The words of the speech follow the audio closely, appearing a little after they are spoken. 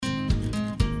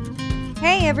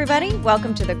Hey everybody,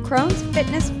 welcome to the Crohn's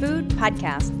Fitness Food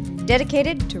Podcast,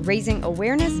 dedicated to raising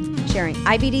awareness, sharing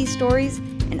IBD stories,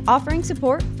 and offering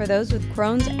support for those with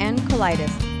Crohn's and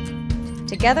colitis.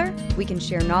 Together, we can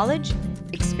share knowledge,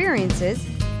 experiences,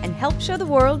 and help show the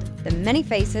world the many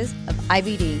faces of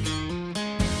IBD.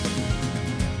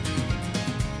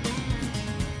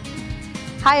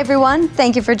 Hi everyone,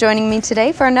 thank you for joining me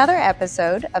today for another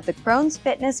episode of the Crohn's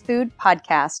Fitness Food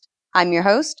Podcast. I'm your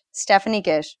host, Stephanie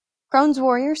Gish, Crohn's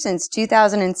warrior since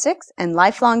 2006 and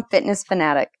lifelong fitness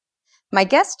fanatic. My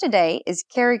guest today is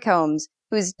Carrie Combs,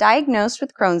 who was diagnosed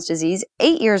with Crohn's disease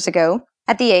 8 years ago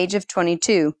at the age of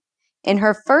 22. In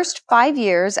her first 5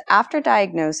 years after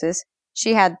diagnosis,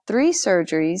 she had 3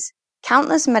 surgeries,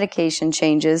 countless medication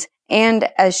changes, and,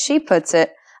 as she puts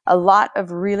it, a lot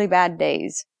of really bad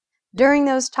days. During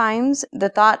those times, the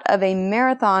thought of a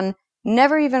marathon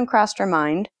never even crossed her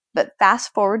mind, but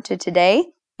fast forward to today,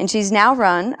 and she's now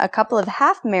run a couple of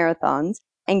half marathons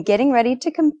and getting ready to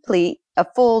complete a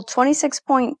full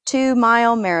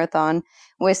 26.2-mile marathon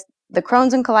with the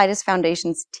Crohn's and Colitis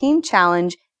Foundation's Team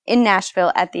Challenge in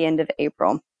Nashville at the end of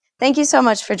April. Thank you so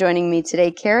much for joining me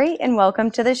today, Carrie, and welcome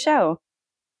to the show.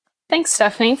 Thanks,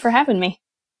 Stephanie, for having me.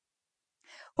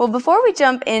 Well, before we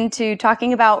jump into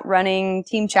talking about running,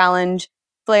 Team Challenge,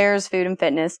 flares, food, and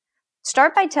fitness,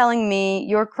 start by telling me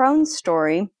your Crohn's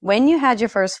story, when you had your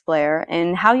first flare,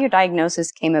 and how your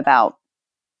diagnosis came about.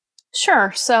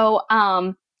 Sure. So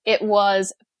it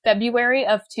was February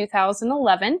of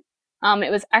 2011.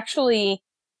 It was actually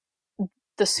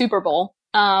the Super Bowl.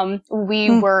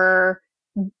 We were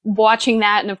watching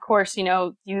that, and of course,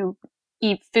 you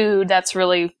eat food. That's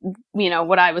really,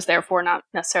 what I was there for, not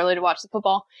necessarily to watch the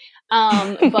football.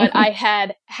 But I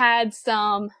had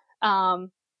some,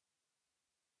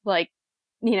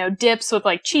 dips with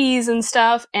like cheese and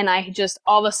stuff. And I just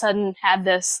all of a sudden had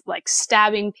this like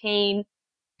stabbing pain,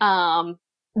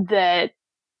 that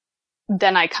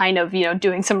then I kind of,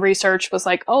 doing some research was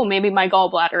like, oh, maybe my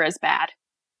gallbladder is bad.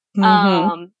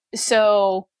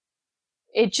 So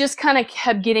it just kind of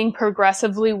kept getting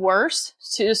progressively worse.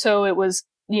 So it was,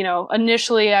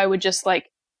 initially I would just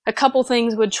like a couple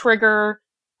things would trigger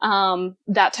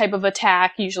that type of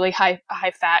attack, usually high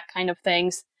fat kind of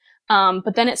things.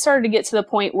 But then it started to get to the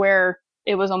point where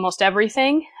it was almost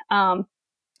everything. I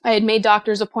had made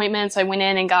doctor's appointments. I went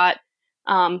in and got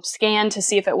scanned to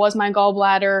see if it was my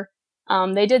gallbladder.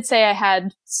 They did say I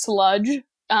had sludge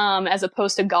as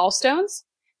opposed to gallstones.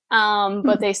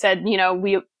 But they said,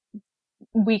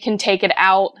 we can take it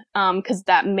out, cause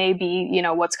that may be,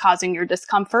 what's causing your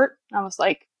discomfort. I was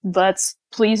like, let's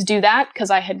please do that. Cause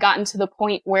I had gotten to the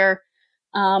point where,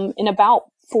 in about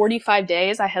 45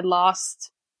 days, I had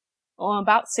lost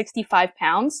about 65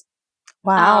 pounds.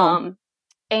 Wow.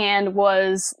 And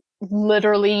was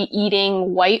literally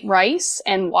eating white rice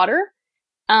and water.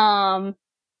 And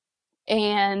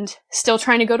still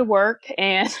trying to go to work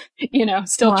and,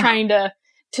 still trying to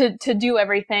do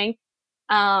everything.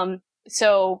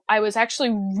 So I was actually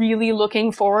really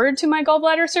looking forward to my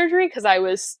gallbladder surgery because I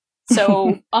was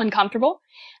so uncomfortable.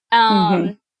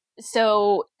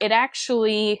 So it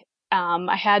actually,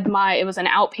 it was an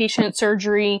outpatient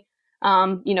surgery,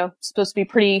 supposed to be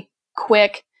pretty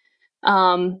quick.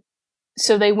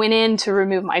 So they went in to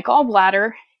remove my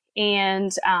gallbladder,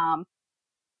 and,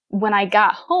 when I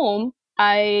got home,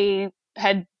 I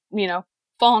had,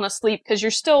 fallen asleep because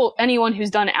anyone who's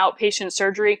done outpatient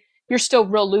surgery, you're still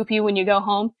real loopy when you go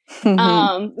home.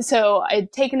 So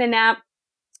I'd taken a nap.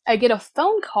 I get a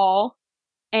phone call,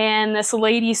 and this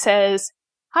lady says,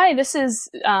 hi, this is,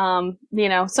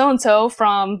 so-and-so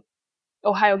from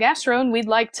Ohio Gastro, and we'd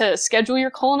like to schedule your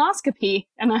colonoscopy.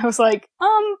 And I was like,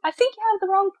 I think you have the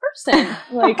wrong person.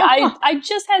 Like, I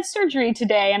just had surgery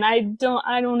today, and I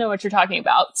don't know what you're talking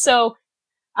about. So,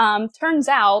 turns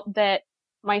out that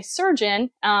my surgeon,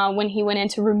 when he went in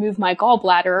to remove my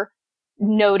gallbladder,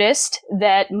 noticed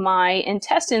that my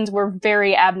intestines were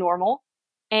very abnormal,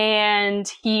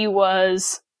 and he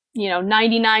was,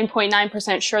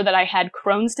 99.9% sure that I had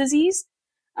Crohn's disease,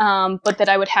 but that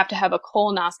I would have to have a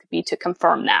colonoscopy to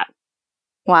confirm that.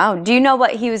 Wow. Do you know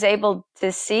what he was able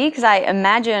to see? Because I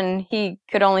imagine he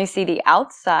could only see the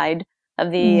outside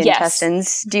of the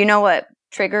intestines. Do you know what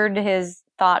triggered his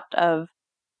thought of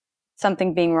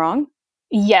something being wrong?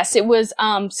 Yes, it was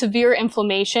severe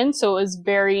inflammation. So it was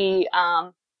very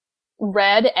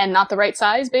red and not the right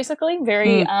size, basically.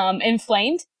 Very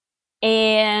inflamed.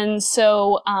 And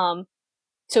so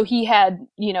he had,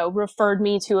 referred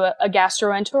me to a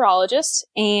gastroenterologist.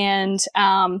 And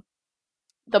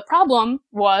the problem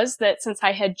was that since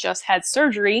I had just had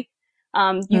surgery,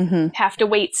 you have to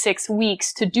wait 6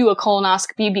 weeks to do a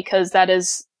colonoscopy because that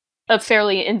is a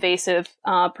fairly invasive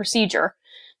procedure.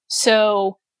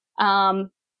 So I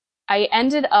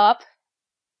ended up,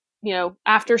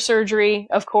 after surgery,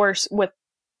 of course, with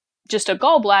just a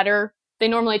gallbladder, they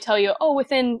normally tell you, oh,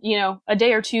 within, a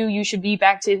day or two, you should be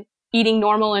back to eating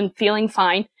normal and feeling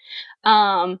fine.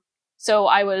 So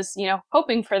I was,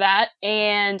 hoping for that,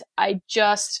 and I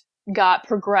just got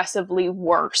progressively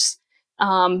worse.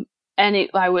 I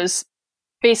was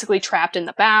basically trapped in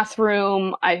the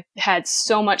bathroom. I had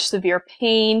so much severe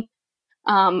pain.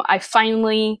 I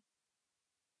finally,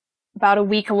 about a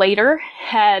week later,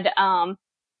 had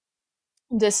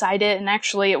decided, and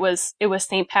actually it was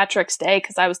St. Patrick's Day,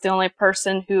 because I was the only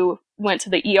person who went to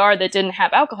the ER that didn't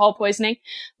have alcohol poisoning.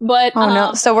 But oh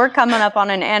no, so we're coming up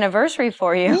on an anniversary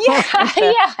for you.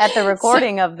 Yeah, at the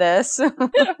recording of this.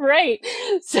 Right.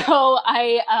 So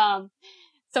I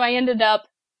ended up,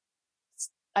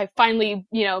 I finally,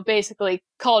 basically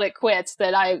called it quits,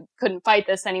 that I couldn't fight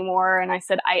this anymore. And I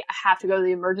said, I have to go to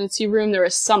the emergency room. There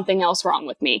is something else wrong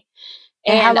with me.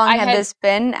 And how long had this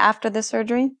been after the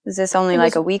surgery? Is this only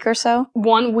like a week or so?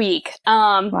 1 week.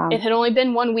 Wow. It had only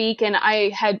been 1 week, and I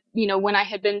had, when I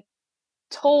had been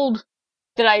told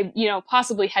that I,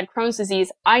 possibly had Crohn's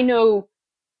disease, I know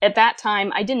at that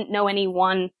time, I didn't know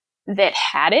anyone that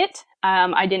had it.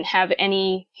 I didn't have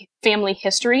any family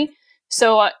history.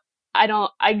 So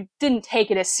I didn't take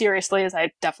it as seriously as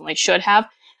I definitely should have.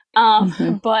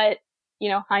 But,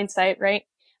 hindsight, right?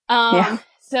 Yeah.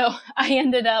 So I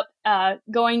ended up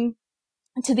going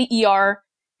to the ER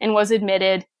and was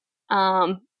admitted.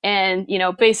 And,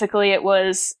 basically it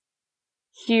was,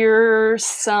 here's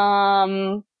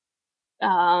some,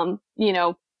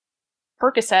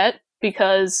 Percocet,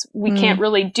 because we can't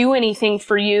really do anything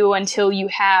for you until you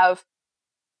have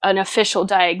an official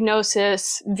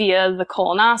diagnosis via the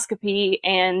colonoscopy,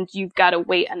 and you've got to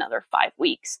wait another 5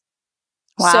 weeks.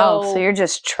 Wow. So you're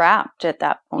just trapped at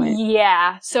that point.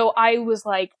 Yeah. So I was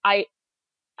like,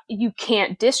 you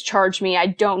can't discharge me. I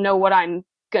don't know what I'm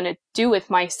going to do with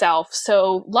myself.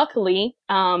 So luckily,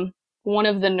 one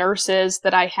of the nurses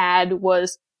that I had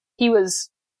he was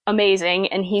amazing.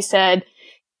 And he said,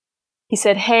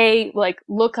 hey, like,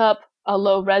 look up a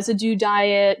low residue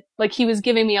diet. Like, he was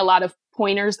giving me a lot of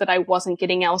pointers that I wasn't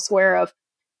getting elsewhere, of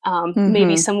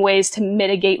maybe some ways to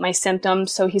mitigate my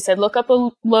symptoms. So he said, look up a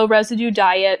low residue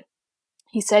diet.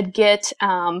 He said,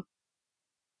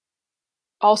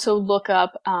 also look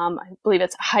up, I believe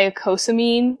it's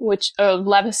hycosamine, which,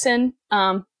 Levocin,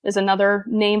 is another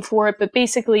name for it. But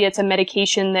basically it's a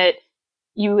medication that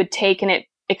you would take, and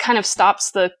it kind of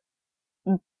stops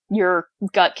your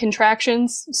gut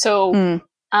contractions. So,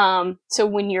 so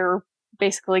when you're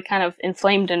basically kind of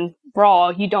inflamed and raw,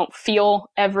 you don't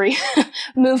feel every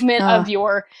movement of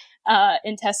your,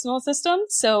 intestinal system.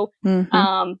 So,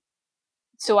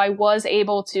 so I was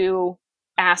able to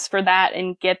ask for that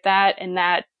and get that, and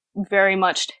that very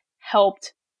much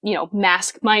helped,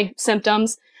 mask my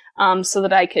symptoms, so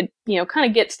that I could, kind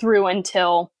of get through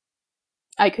until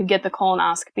I could get the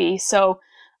colonoscopy. So,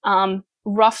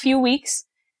 rough few weeks,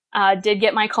 did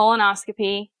get my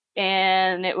colonoscopy,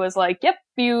 and it was like, yep,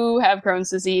 you have Crohn's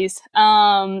disease.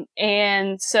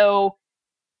 And so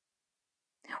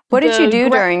what did you do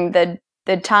during the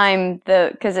time,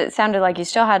 because it sounded like you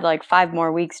still had like 5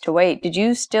 more weeks to wait. Did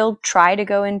you still try to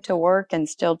go into work and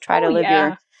still try to live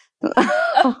your...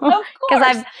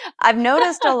 Because I've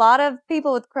noticed a lot of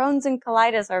people with Crohn's and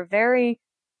colitis are very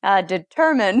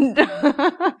determined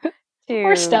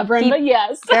or stubborn, but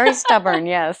yes. Very stubborn,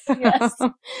 yes. Yes.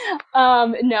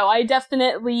 No, I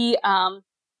definitely,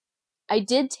 I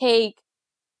did take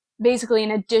basically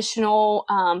an additional,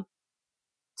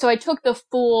 so I took the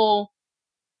full,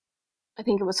 I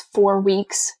think it was 4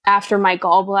 weeks after my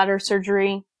gallbladder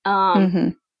surgery,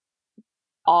 off.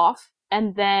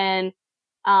 And then,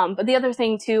 but the other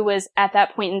thing too was, at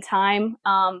that point in time,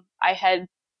 I had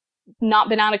not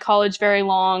been out of college very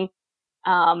long,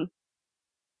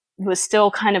 was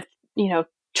still kind of,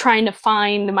 trying to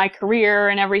find my career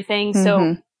and everything.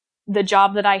 So the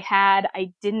job that I had,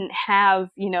 I didn't have,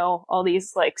 all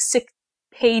these like sick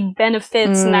paid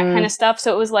benefits and that kind of stuff.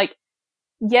 So it was like,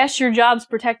 yes, your job's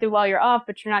protected while you're off,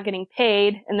 but you're not getting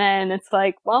paid. And then it's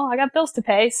like, well, I got bills to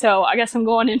pay, so I guess I'm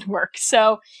going into work.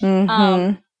 So,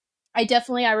 I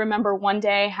remember one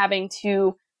day having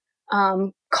to,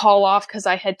 call off, because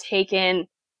I had taken,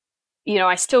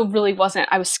 I still really wasn't,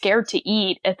 I was scared to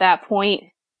eat at that point,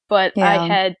 but I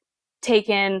had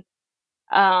taken,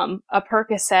 a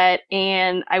Percocet,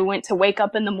 and I went to wake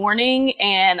up in the morning,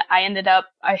 and I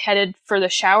headed for the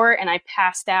shower, and I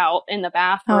passed out in the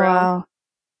bathroom. Oh, wow.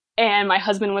 And my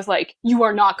husband was like, "You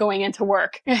are not going into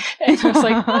work." And I was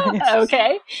like, oh,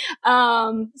 okay.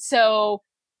 So,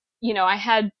 I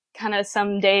had kind of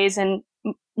some days, and,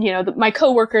 my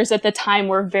coworkers at the time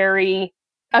were very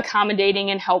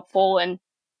accommodating and helpful, and,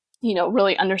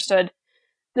 really understood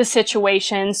the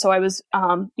situation. So I was,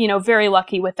 very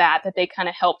lucky with that they kind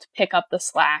of helped pick up the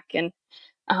slack and,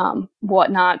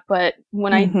 whatnot. But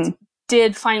when I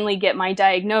did finally get my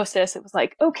diagnosis, it was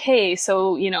like, okay,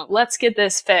 so, let's get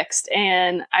this fixed.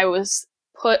 And I was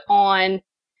put on,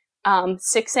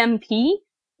 6-MP,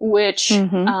 which,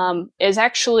 is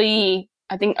actually,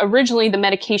 I think originally the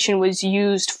medication was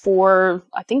used for,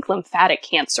 I think, lymphatic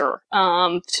cancer,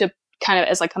 to kind of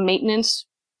as like a maintenance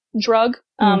drug,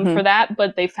 for that.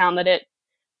 But they found that it,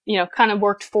 kind of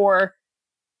worked for,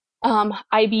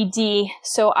 IBD.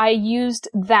 So I used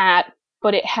that,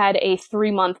 but it had a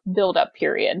 3-month buildup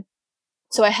period.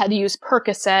 So I had to use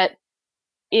Percocet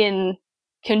in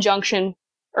conjunction,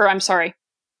 or I'm sorry,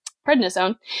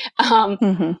 prednisone,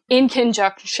 in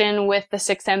conjunction with the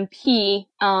 6-MP,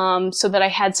 so that I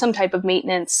had some type of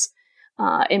maintenance,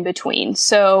 in between.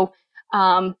 So,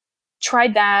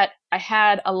 tried that. I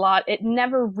had a lot. It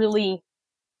never really,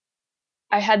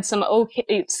 I had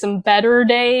some better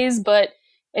days, but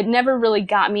it never really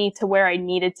got me to where I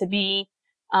needed to be.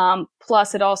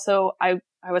 Plus it also, I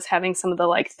was having some of the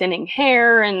like thinning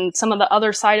hair and some of the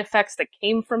other side effects that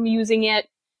came from using it.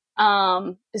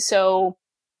 So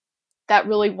that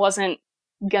really wasn't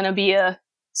going to be a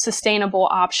sustainable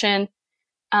option.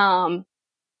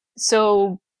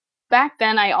 So back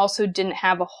then I also didn't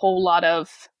have a whole lot of,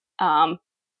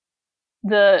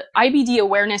 the IBD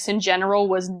awareness in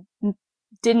general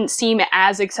didn't seem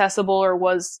as accessible or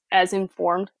was as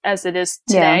informed as it is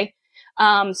today.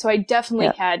 Yeah. So I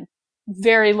definitely had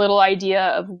very little idea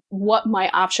of what my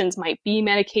options might be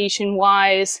medication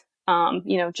wise.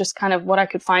 Just kind of what I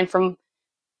could find from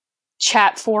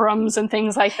chat forums and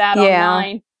things like that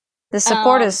online. The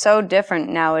support is so different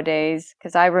nowadays,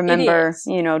 because I remember,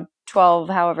 12,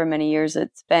 however many years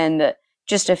it's been, that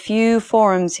just a few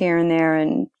forums here and there,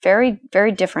 and very,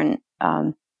 very different,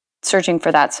 searching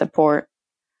for that support.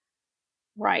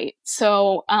 Right.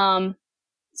 So,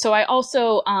 so I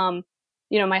also,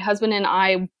 my husband and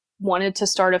I wanted to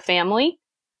start a family.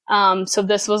 So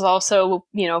this was also,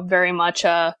 very much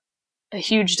a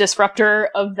huge disruptor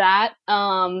of that.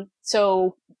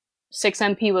 So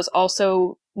 6-MP was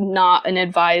also not an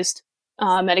advised,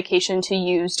 medication to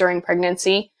use during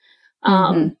pregnancy.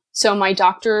 So my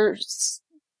doctor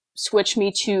switched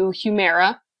me to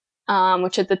Humira,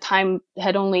 which at the time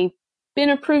had only been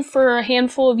approved for a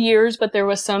handful of years, but there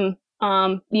was some,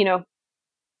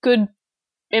 good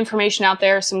information out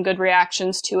there, some good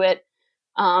reactions to it,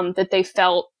 that they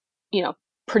felt,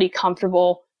 pretty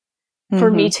comfortable for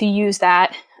me to use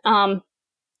that.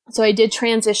 So I did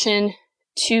transition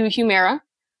to Humira.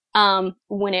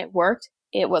 When it worked,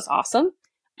 it was awesome.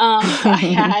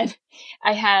 I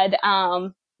had,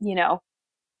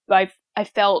 I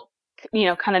felt,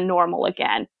 kind of normal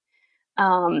again.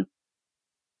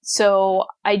 So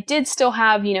I did still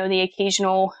have, the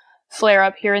occasional flare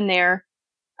up here and there.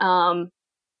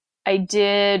 I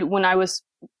did, when I was,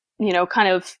 kind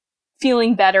of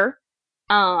feeling better,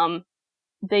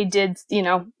 they did,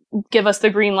 give us the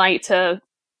green light to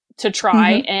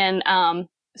try. And,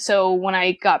 so when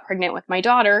I got pregnant with my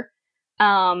daughter,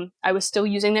 I was still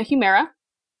using the Humira.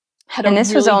 And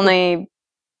this was only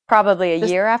probably a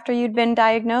year after you'd been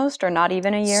diagnosed, or not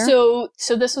even a year?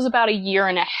 So this was about a year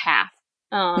and a half.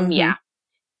 Yeah.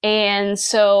 And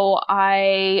so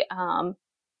I,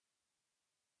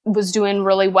 was doing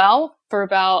really well for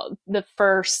about the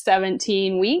first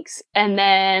 17 weeks. And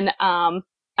then, I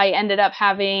ended up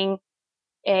having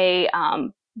a,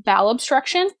 bowel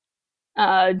obstruction,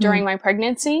 during my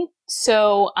pregnancy.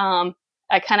 So,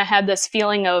 I kind of had this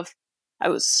feeling of I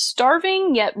was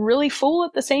starving yet really full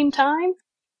at the same time,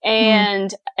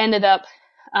 and ended up,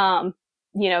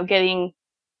 getting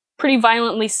pretty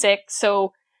violently sick.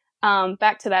 So,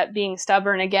 back to that being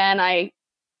stubborn again, I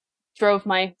drove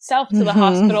myself to the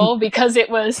hospital because it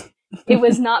was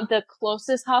not the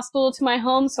closest hospital to my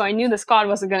home. So I knew the squad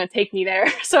wasn't going to take me there.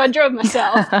 So I drove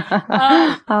myself.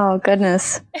 Oh,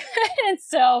 goodness. And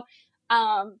so,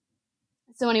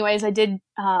 anyways, I did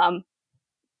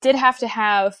have to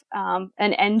have, an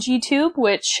NG tube,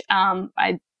 which,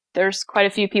 there's quite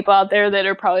a few people out there that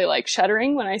are probably like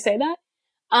shuddering when I say that.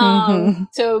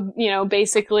 So,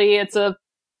 basically it's a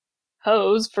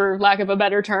hose, for lack of a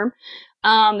better term,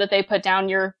 that they put down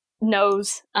your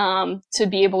nose, to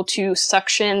be able to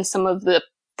suction some of the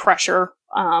pressure,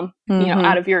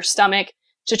 out of your stomach,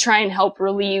 to try and help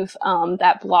relieve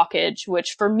that blockage,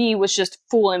 which for me was just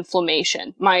full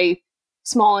inflammation. My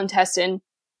small intestine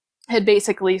had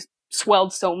basically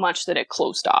swelled so much that it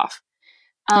closed off.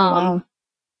 Wow.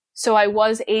 So I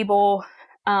was able,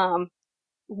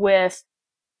 with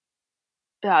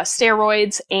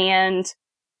steroids and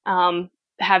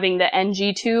having the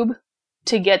NG tube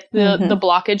to get the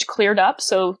blockage cleared up.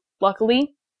 So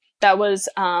luckily that was,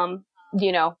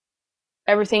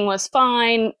 everything was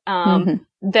fine.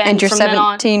 Then and you're from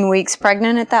 17 weeks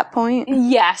pregnant at that point?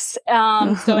 Yes.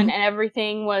 And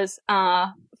everything was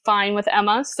fine with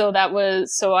Emma.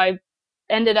 So I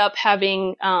ended up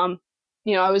having, I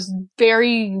was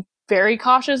very, very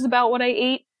cautious about what I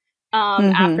ate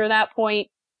after that point.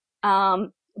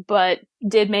 But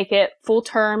did make it full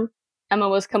term. Emma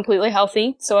was completely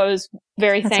healthy, so I was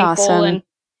very thankful. Awesome.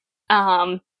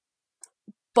 And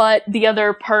but the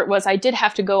other part was I did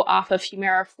have to go off of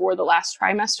Humira for the last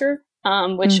trimester,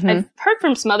 which I've heard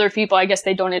from some other people. I guess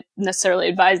they don't necessarily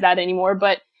advise that anymore,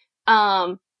 but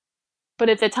at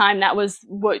the time that was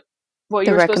what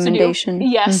you were supposed to do.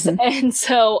 Yes, and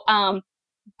so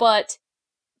but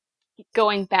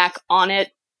going back on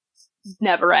it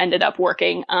never ended up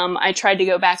working. I tried to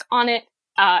go back on it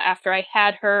after I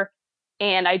had her,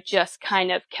 and I just kind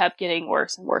of kept getting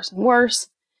worse and worse and worse.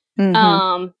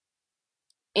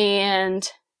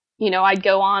 And, I'd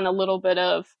go on a little bit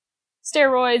of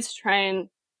steroids, try and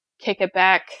kick it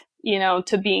back,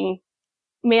 to being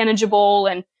manageable,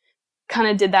 and kind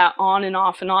of did that on and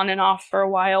off and on and off for a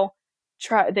while.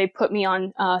 They put me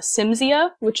on Cimzia,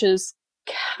 which is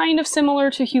kind of similar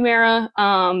to Humira.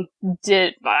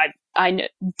 I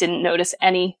didn't notice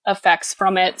any effects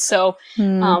from it, so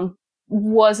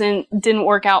didn't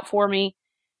work out for me.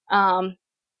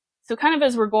 So kind of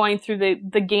as we're going through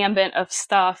the gambit of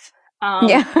stuff,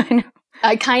 I know.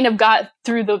 I kind of got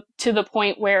to the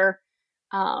point where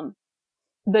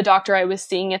the doctor I was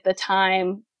seeing at the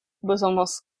time was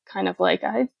almost kind of like,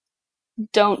 I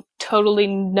don't totally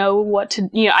know what to,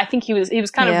 I think he was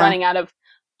kind of running out of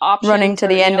options. Running to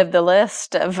the end of the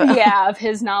list of of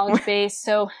his knowledge base.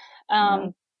 So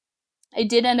I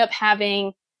did end up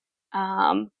having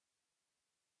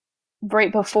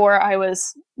right before I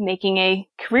was making a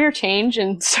career change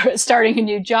and starting a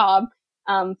new job.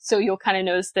 So you'll kind of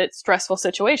notice that stressful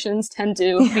situations tend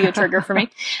to be a trigger for me.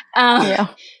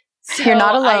 So you're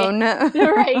not alone.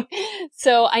 Right.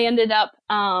 So I ended up,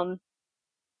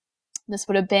 this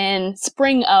would have been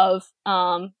spring of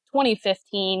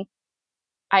 2015.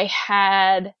 I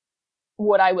had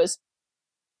what I was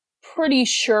pretty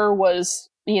sure was,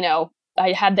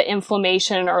 I had the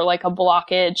inflammation or like a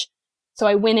blockage. So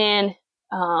I went in,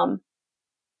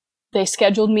 they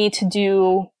scheduled me to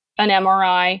do an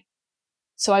MRI.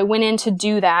 So I went in to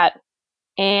do that.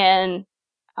 And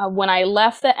when I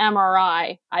left the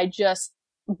MRI, I just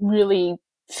really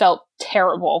felt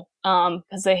terrible.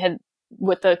 Cause they had,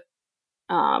 with the,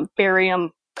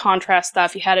 barium contrast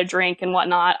stuff, you had a drink and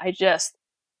whatnot.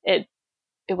 It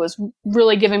was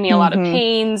really giving me a lot of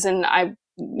pains, and I,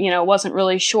 wasn't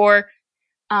really sure.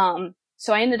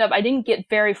 So I I didn't get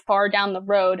very far down the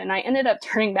road, and I ended up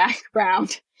turning back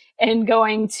around and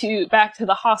going back to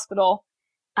the hospital.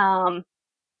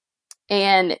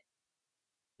 And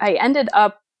I ended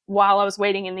up, while I was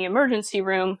waiting in the emergency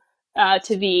room,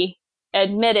 to be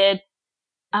admitted,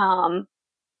 I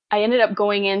ended up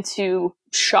going into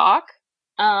shock,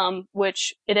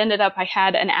 which it ended up, I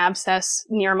had an abscess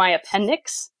near my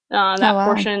appendix,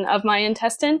 portion of my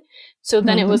intestine. So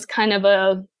then it was kind of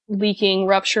a leaking,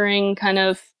 rupturing kind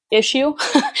of issue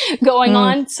going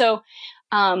on. So,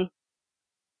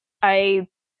 I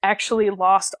actually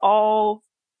lost all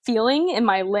feeling in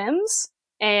my limbs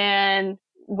and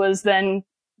was then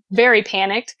very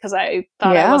panicked because I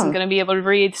thought I wasn't going to be able to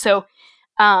breathe. So,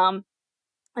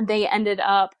 they ended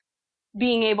up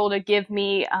being able to give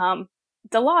me,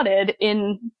 Dilaudid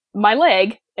in my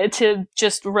leg to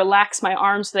just relax my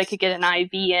arms so they could get an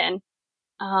IV in.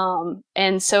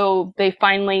 And so they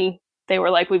were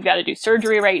like, we've got to do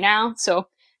surgery right now. So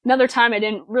another time I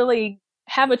didn't really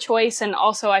have a choice. And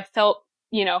also I felt,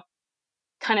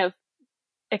 kind of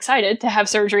excited to have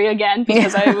surgery again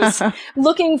because I was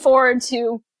looking forward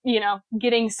to,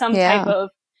 getting some type of,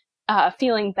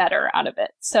 feeling better out of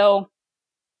it. So,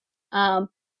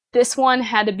 this one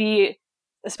had to be,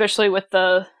 especially with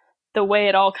the way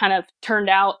it all kind of turned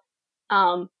out,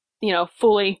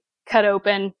 fully cut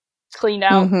open, cleaned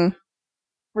out,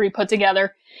 re-put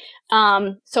together.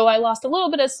 So I lost a little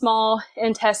bit of small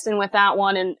intestine with that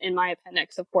one in my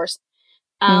appendix, of course.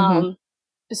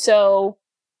 So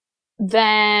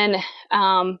then,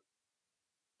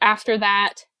 after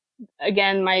that,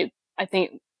 again, I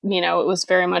think it was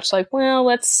very much like, well,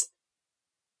 let's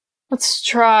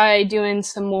try doing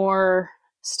some more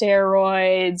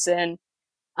steroids. And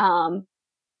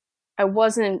I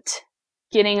wasn't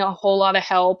getting a whole lot of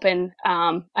help. And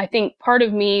I think part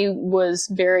of me was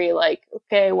very like,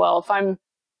 okay, well,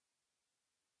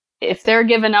 if they're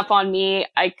giving up on me,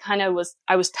 I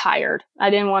was tired. I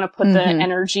didn't want to put the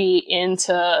energy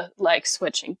into like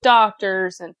switching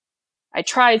doctors. And I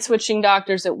tried switching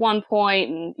doctors at one point,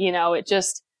 and, it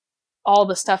just, all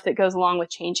the stuff that goes along with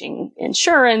changing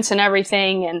insurance and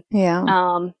everything.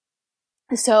 And,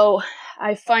 so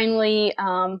I finally,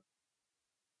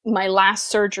 my last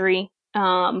surgery,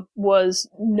 was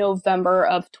November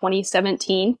of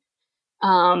 2017.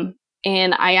 And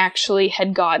I actually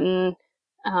had gotten,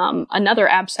 another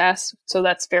abscess. So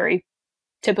that's very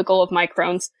typical of my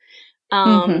Crohn's.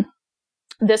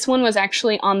 This one was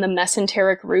actually on the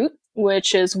mesenteric root,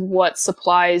 which is what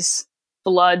supplies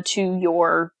blood to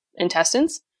your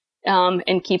intestines,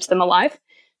 and keeps them alive.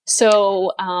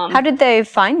 So, how did they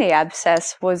find the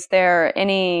abscess? Was there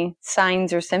any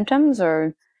signs or symptoms,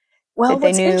 or? Well,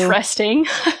 what's interesting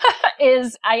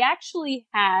is I actually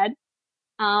had,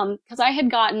 cause I had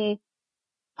gotten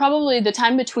probably the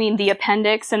time between the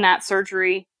appendix and that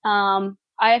surgery, I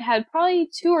had probably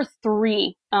 2 or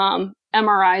 3,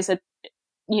 MRIs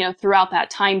throughout that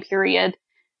time period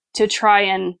to try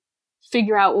and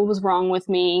figure out what was wrong with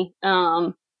me.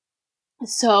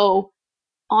 So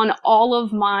on all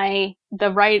of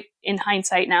in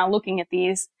hindsight now, looking at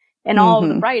these and all of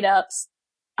the write-ups,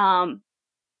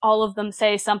 all of them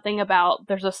say something about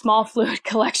there's a small fluid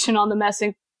collection on the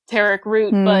mesenteric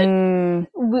root, but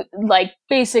like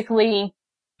basically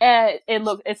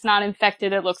it's not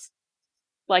infected. It looks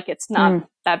like it's not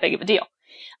that big of a deal.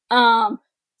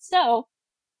 So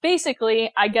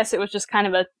basically, I guess it was just kind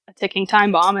of a ticking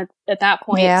time bomb at that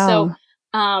point. Yeah. So,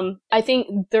 I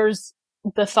think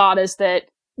the thought is that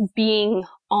being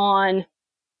on,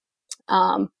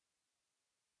 the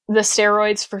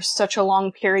steroids for such a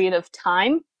long period of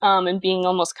time, and being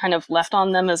almost kind of left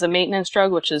on them as a maintenance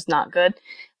drug, which is not good,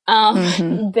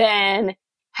 then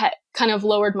kind of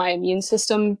lowered my immune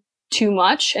system too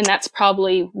much. And that's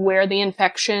probably where the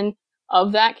infection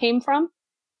of that came from.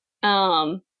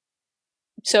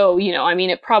 So,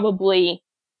 it probably,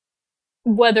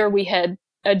 whether we had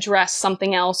addressed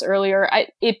something else earlier,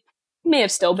 it may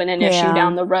have still been an issue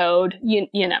down the road. You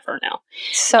never know.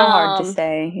 So hard to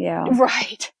say. Yeah.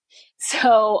 Right.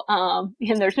 So, and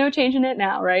there's no changing it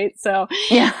now, right? So,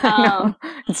 no,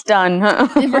 it's done.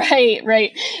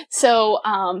 Right. So,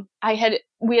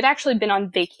 we had actually been on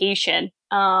vacation,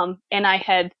 and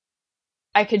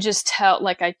I could just tell,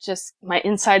 like, my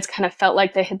insides kind of felt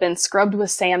like they had been scrubbed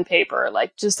with sandpaper,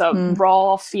 like just a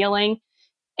raw feeling.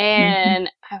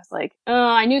 And I was like, oh,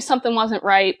 I knew something wasn't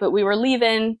right, but we were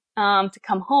leaving, to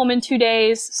come home in 2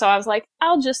 days. So I was like,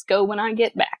 I'll just go when I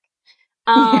get back.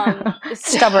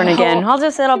 Stubborn again.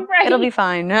 It'll be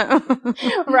fine.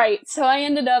 Right. So I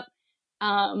ended up,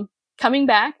 coming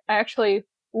back. I actually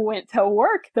went to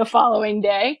work the following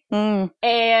day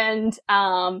and,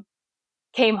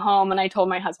 came home, and I told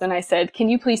my husband, I said, can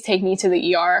you please take me to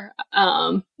the ER?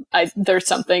 There's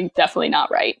something definitely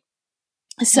not right.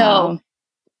 So,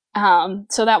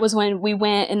 so that was when we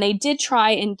went, and they did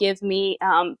try and give me,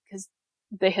 cause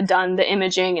they had done the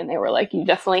imaging, and they were like, you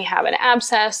definitely have an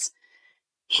abscess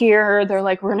here. They're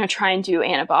like, we're going to try and do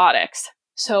antibiotics.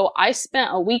 So I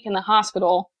spent a week in the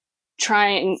hospital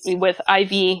trying with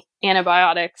IV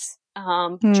antibiotics,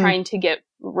 trying to get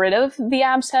rid of the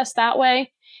abscess that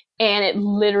way. And it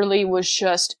literally was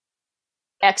just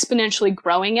exponentially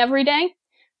growing every day.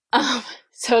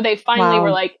 So they finally were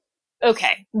like,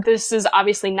 okay, this is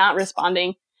obviously not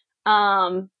responding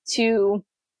to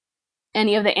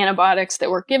any of the antibiotics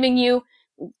that we're giving you.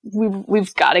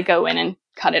 We've got to go in and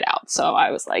cut it out. So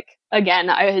I was like, again,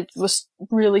 I was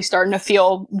really starting to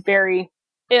feel very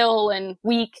ill and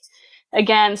weak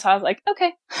again. So I was like,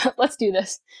 okay, let's do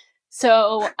this.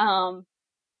 So I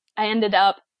ended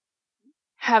up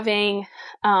having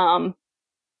more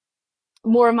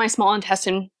of my small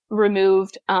intestine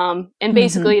removed. And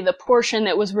basically the portion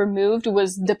that was removed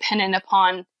was dependent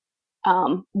upon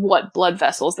what blood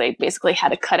vessels they basically had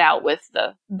to cut out with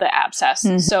the abscess.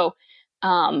 So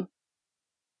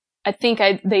I think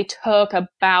they took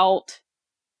about,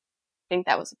 I think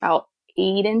that was about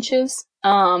 8 inches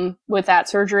with that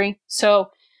surgery.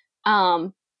 So I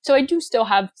do still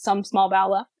have some small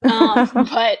bowel left,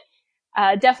 but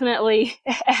definitely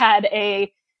had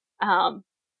a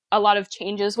lot of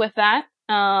changes with that.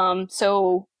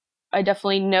 So I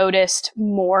definitely noticed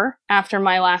more after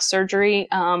my last surgery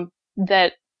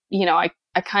that,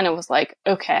 I kind of was like,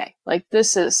 okay, like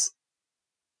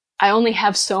I only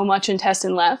have so much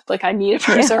intestine left. Like I need to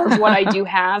preserve what I do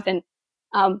have. And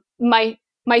my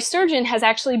surgeon has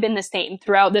actually been the same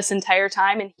throughout this entire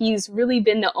time. And he's really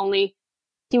been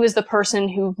he was the person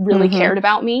who really cared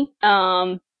about me,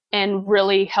 and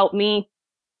really helped me,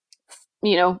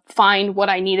 find what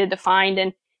I needed to find.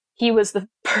 And he was the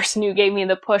person who gave me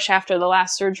the push after the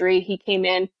last surgery. He came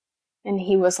in and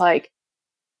he was like,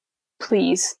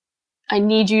 please, I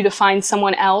need you to find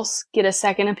someone else, get a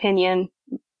second opinion.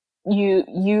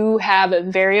 You have a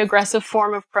very aggressive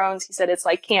form of Crohn's. He said, it's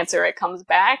like cancer. It comes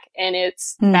back and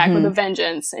it's back with a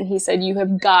vengeance. And he said, you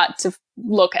have got to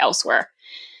look elsewhere.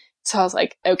 So I was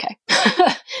like, okay.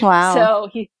 Wow. So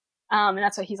and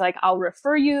that's why he's like, I'll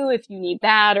refer you if you need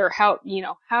that, or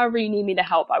however you need me to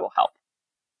help, I will help.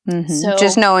 So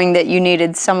just knowing that you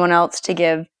needed someone else to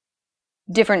give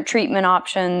different treatment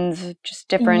options, just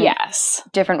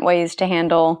different ways to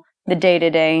handle the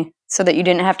day-to-day, so that you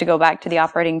didn't have to go back to the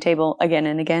operating table again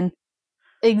and again.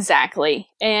 Exactly.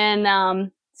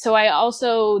 And so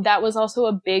that was also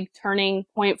a big turning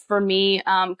point for me,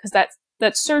 because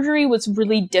that surgery was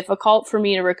really difficult for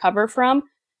me to recover from,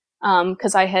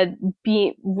 because I had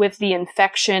been with the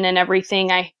infection and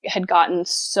everything. I had gotten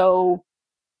so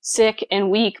sick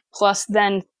and weak, plus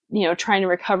then, trying to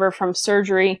recover from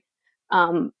surgery.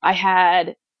 I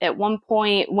had, at one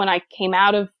point when I came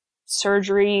out of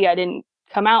surgery, I didn't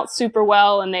come out super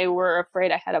well, and they were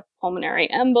afraid I had a pulmonary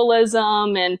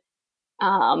embolism.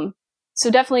 And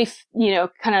so definitely,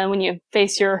 kind of when you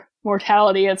face your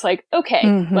mortality, it's like,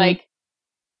 okay, like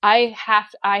I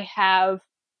have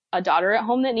a daughter at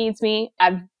home that needs me.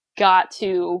 I've got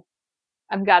to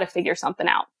figure something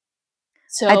out.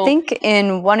 So I think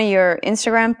in one of your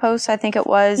Instagram posts, I think it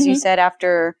was, you said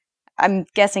after, I'm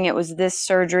guessing it was this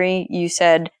surgery, you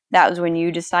said that was when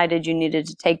you decided you needed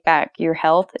to take back your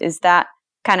health. Is that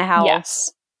kind of how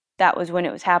that was when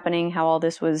it was happening, how all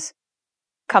this was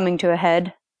coming to a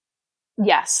head?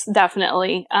 Yes,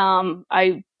 definitely.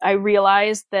 I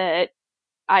realized that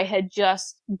I had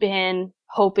just been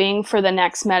hoping for the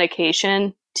next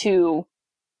medication to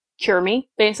cure me,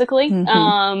 basically.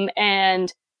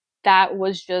 And that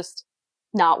was just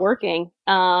not working.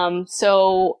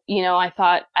 So, I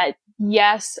thought,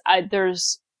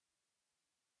 there's,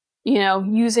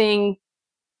 using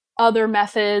other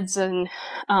methods and,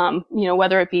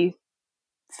 whether it be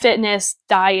fitness,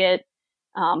 diet,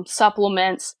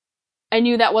 supplements. I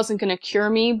knew that wasn't going to cure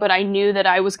me, but I knew that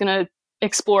I was going to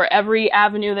explore every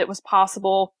avenue that was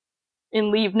possible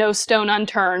and leave no stone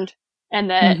unturned.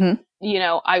 And that,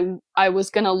 I was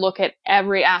going to look at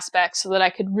every aspect so that I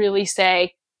could really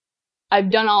say, I've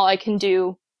done all I can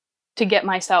do to get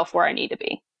myself where I need to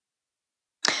be.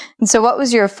 And so what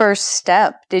was your first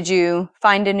step? Did you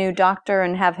find a new doctor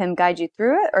and have him guide you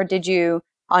through it? Or did you,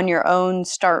 on your own,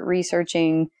 start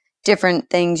researching different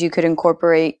things you could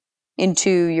incorporate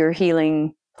into your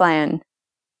healing plan?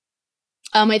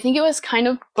 I think it was kind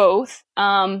of both.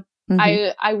 I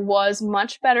was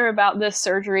much better about this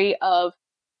surgery of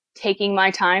taking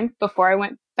my time before I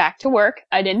went back to work.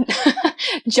 I didn't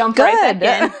jump right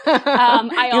back in.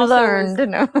 I you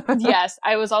learned. Yes,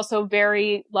 I was also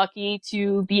very lucky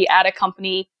to be at a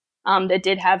company that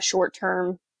did have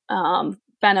short-term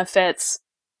benefits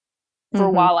for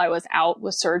while I was out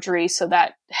with surgery. So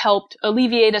that helped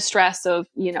alleviate a stress of,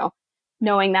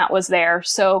 knowing that was there.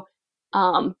 So,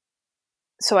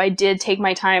 so I did take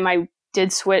my time. I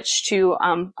did switch to,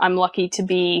 I'm lucky to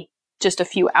be just a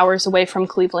few hours away from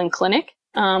Cleveland Clinic,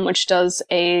 which does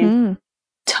a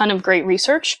ton of great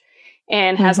research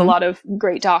and has a lot of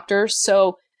great doctors.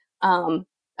 So,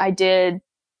 I did,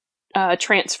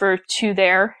 transfer to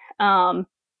there, and,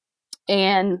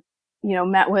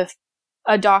 met with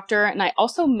a doctor, and I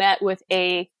also met with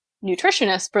a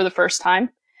nutritionist for the first time.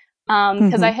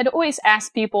 Cause I had always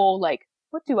asked people like,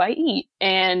 what do I eat?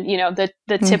 And,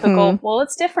 the typical, well,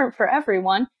 it's different for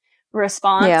everyone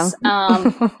response.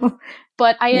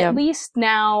 But I at least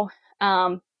now,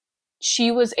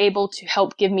 she was able to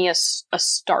help give me a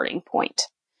starting point.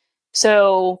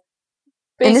 So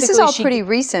and this is all pretty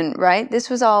recent, right? This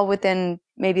was all within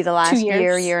maybe the last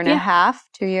year and a half,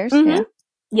 2 years.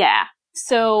 Yeah.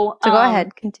 So go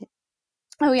ahead, continue.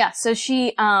 Oh yeah. So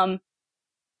she,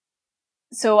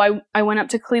 so I went up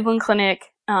to Cleveland Clinic.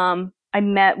 I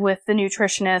met with the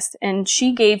nutritionist, and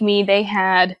she gave me, they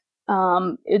had,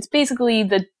 it's basically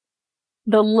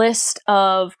the list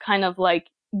of kind of like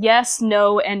yes,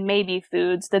 no, and maybe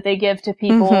foods that they give to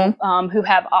people, who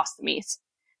have ostomies.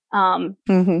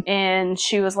 And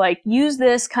she was like, use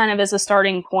this kind of as a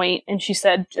starting point. And she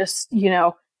said, just,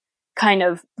 kind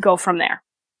of go from there.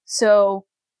 So,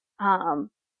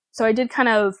 So I did kind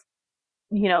of,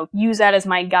 use that as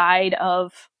my guide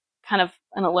of kind of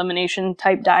an elimination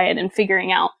type diet and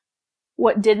figuring out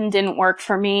what did and didn't work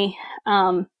for me.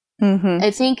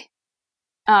 I think,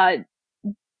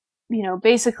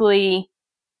 basically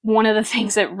one of the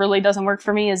things that really doesn't work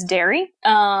for me is dairy.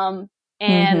 And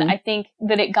I think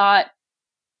that it got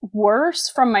worse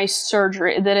from my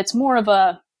surgery, that it's more of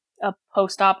a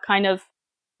post-op kind of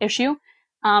issue,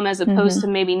 as opposed to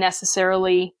maybe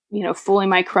necessarily, fooling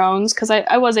my Crohn's, because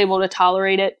I was able to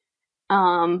tolerate it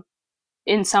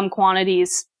in some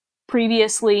quantities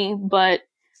previously, but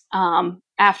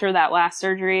after that last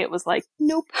surgery, it was like,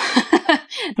 nope,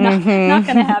 not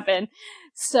gonna happen.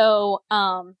 So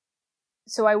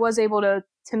so I was able to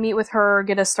meet with her,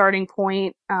 get a starting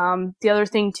point. The other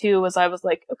thing too was I was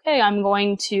like, okay, I'm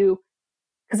going to,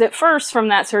 because at first from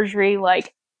that surgery,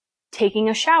 like taking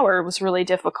a shower was really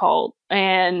difficult,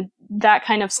 and that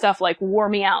kind of stuff like wore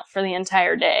me out for the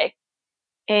entire day.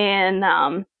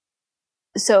 And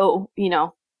so,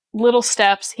 little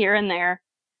steps here and there.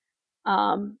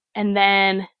 And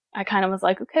then I kind of was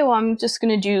like, okay, well, I'm just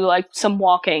going to do like some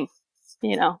walking,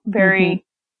 very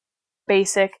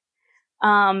basic.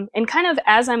 And kind of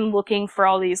as I'm looking for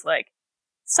all these like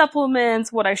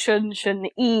supplements, what I should and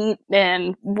shouldn't eat,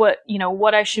 and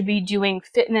what I should be doing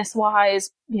fitness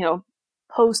wise,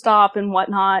 post-op and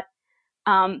whatnot.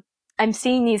 I'm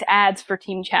seeing these ads for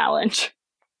Team Challenge.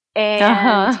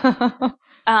 And,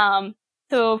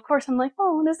 so of course I'm like,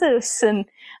 oh, what is this? And,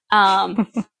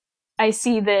 I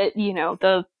see that,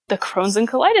 the Crohn's and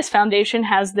Colitis Foundation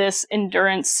has this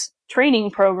endurance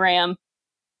training program.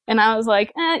 And I was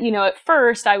like, at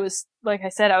first I was, like I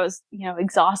said, I was,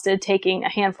 exhausted taking a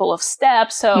handful of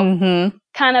steps. So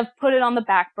kind of put it on the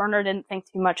back burner, didn't think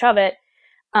too much of it.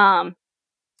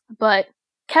 But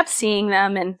kept seeing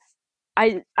them, and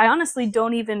I honestly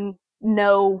don't even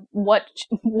know what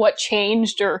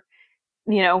changed, or,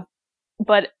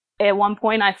 but at one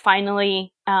point I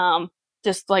finally,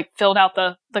 just like filled out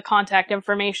the contact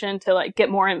information to like get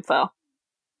more info.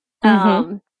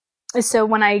 So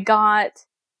when I got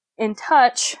in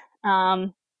touch,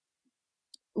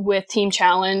 with Team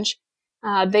Challenge,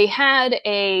 they had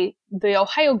the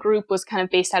Ohio group was kind of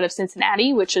based out of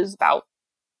Cincinnati, which is about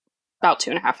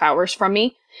 2.5 hours from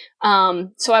me.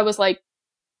 So I was like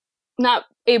not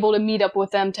able to meet up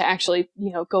with them to actually,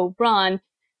 go run.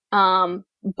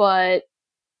 But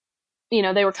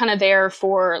they were kind of there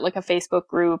for like a Facebook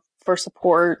group for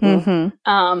support, and,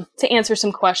 to answer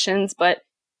some questions. But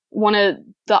one of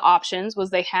the options was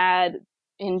they had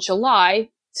in July.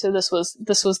 So this was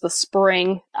the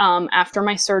spring, after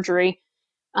my surgery.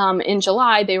 In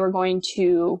July, they were going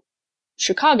to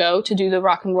Chicago to do the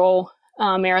rock and roll,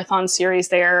 marathon series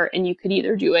there. And you could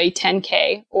either do a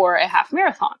 10K or a half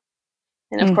marathon.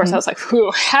 And of course I was like,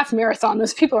 half marathon,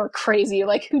 those people are crazy.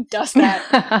 Like, who does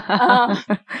that?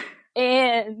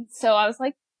 And so I was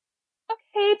like,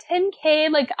 okay, 10K,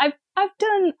 like I've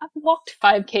walked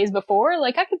 5Ks before.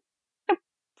 Like I could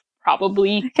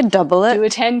probably double it. Do a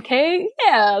 10K.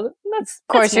 Yeah. That's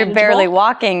of course you're barely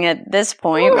walking at this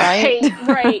point, right?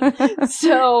 Right.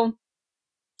 So,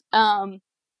 so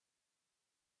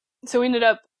we ended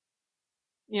up,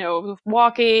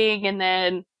 walking, and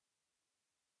then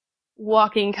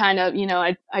walking kind of,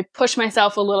 I pushed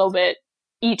myself a little bit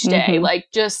each day, like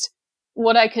just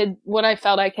what I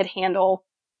felt I could handle.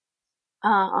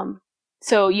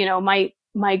 So,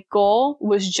 my goal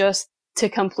was just to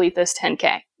complete this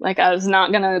 10K. Like I was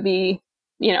not going to be,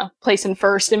 placing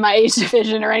first in my age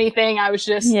division or anything. I was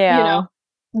just,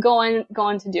 going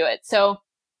to do it. So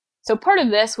part of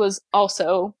this was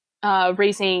also,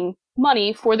 raising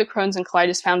money for the Crohn's and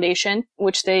Colitis Foundation,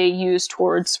 which they use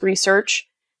towards research,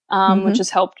 which has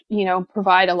helped,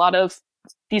 provide a lot of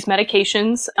these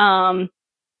medications,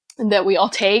 that we all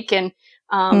take, and,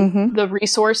 the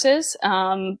resources,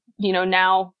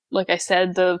 now, like I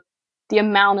said, the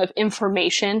amount of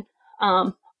information,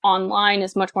 online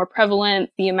is much more prevalent.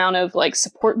 The amount of like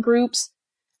support groups,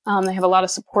 they have a lot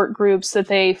of support groups that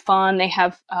they fund. They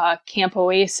have, Camp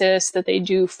Oasis that they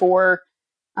do for,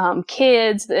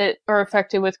 kids that are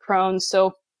affected with Crohn's.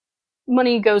 So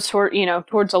money goes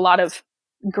towards a lot of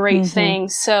great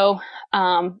things. So,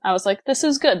 I was like, this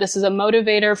is good. This is a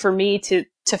motivator for me to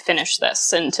finish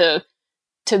this and to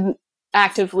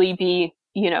actively be,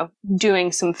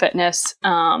 doing some fitness,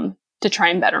 to try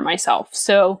and better myself.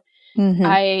 So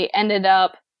I ended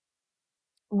up,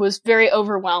 was very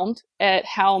overwhelmed at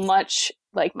how much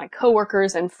like my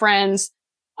coworkers and friends,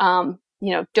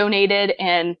 donated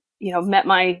and, met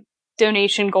my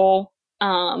donation goal.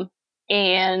 And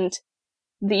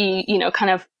the,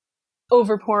 kind of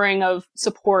overpouring of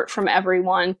support from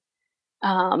everyone.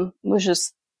 was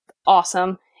just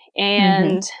awesome.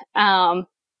 And,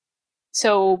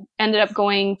 so ended up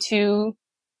going to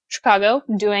Chicago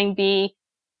doing the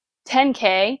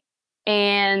 10K,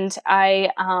 and I,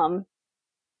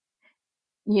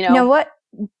 Now, what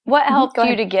helped Go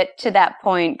you ahead. to get to that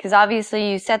point? Because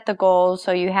obviously you set the goal,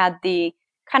 so you had the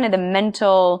kind of the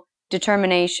mental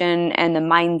determination and the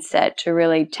mindset to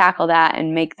really tackle that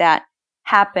and make that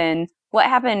happen. What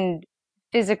happened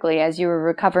physically as you were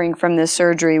recovering from this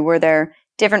surgery? Were there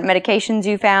different medications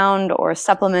you found or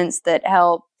supplements that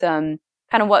helped? Kind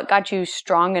of what got you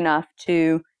strong enough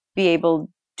to be able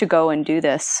to go and do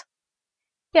this?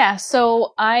 Yeah,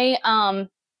 so I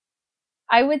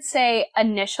would say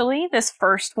initially this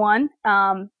first one,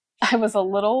 I was a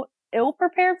little ill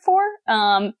prepared for.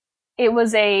 It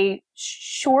was a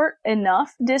short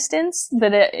enough distance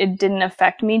that it didn't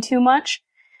affect me too much.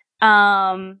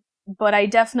 But I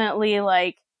definitely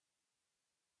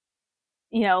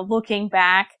looking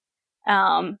back,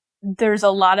 there's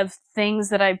a lot of things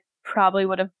that I probably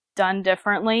would have done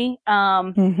differently.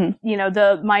 I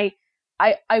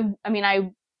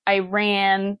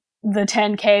ran the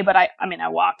 10K, but I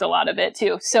walked a lot of it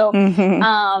too. So,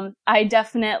 I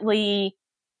definitely,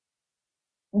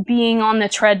 being on the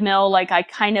treadmill, I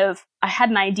had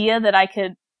an idea that I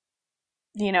could,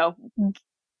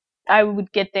 I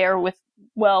would get there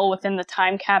within the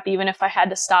time cap, even if I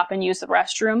had to stop and use the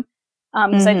restroom.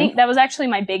 Because I think that was actually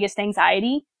my biggest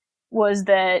anxiety, was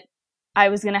that I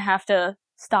was going to have to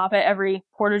stop at every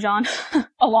porta-john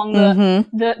along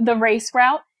the race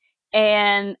route.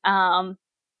 And,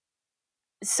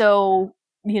 so,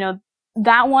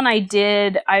 that one I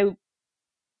did,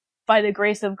 by the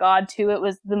grace of God too, it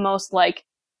was the most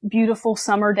beautiful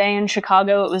summer day in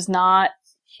Chicago. It was not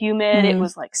humid. It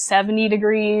was 70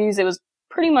 degrees. It was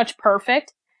pretty much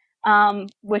perfect,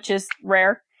 which is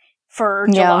rare for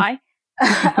July.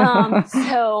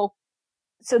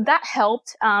 So that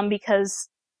helped, because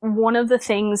one of the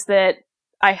things that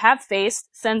I have faced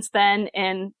since then,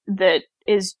 and that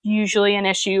is usually an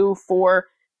issue for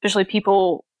especially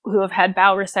people who have had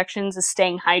bowel resections, is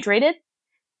staying hydrated.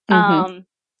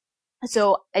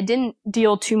 So I didn't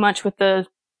deal too much with the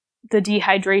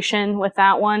dehydration with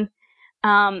that one.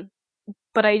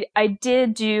 But I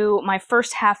did do my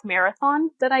first half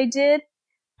marathon that I did.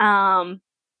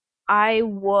 I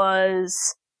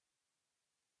was,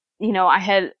 I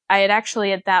had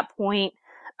actually at that point,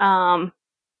 been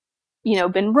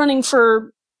running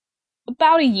for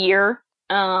about a year.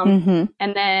 And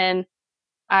then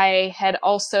I had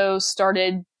also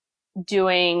started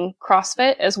doing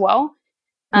CrossFit as well,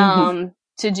 for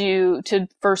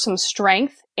some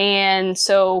strength. And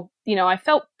so, I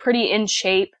felt pretty in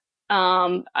shape.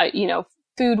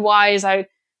 Food wise, I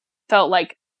felt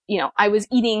like, I was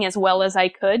eating as well as I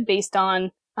could based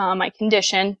on, my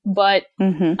condition, but,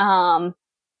 so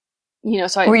I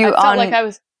felt like I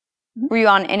was. Were you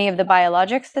on any of the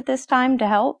biologics at this time to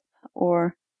help,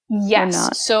 or? Yes. Or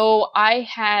not? So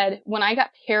when I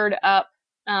got paired up,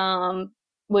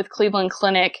 with Cleveland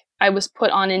Clinic, I was put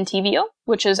on Entyvio,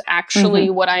 which is actually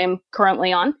what I am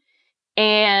currently on.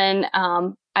 And,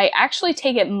 I actually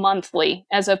take it monthly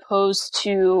as opposed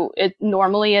to it.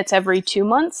 Normally it's every 2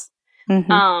 months.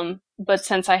 But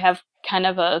since I have kind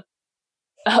of a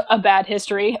bad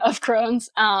history of Crohn's,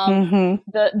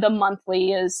 the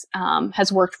monthly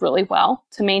has worked really well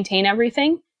to maintain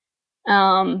everything.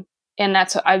 And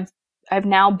that's, I've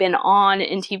now been on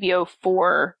Entyvio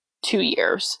for 2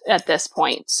 years at this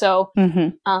point. So,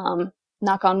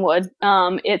 knock on wood.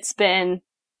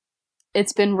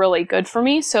 It's been really good for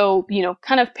me. So,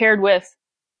 kind of paired with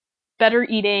better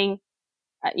eating,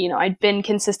 I'd been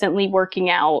consistently working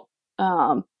out,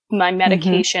 my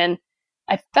medication,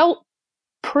 I felt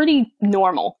pretty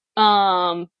normal,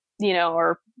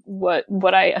 or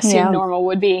what I assume normal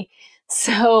would be.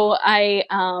 So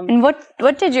and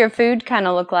what did your food kind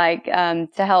of look like, to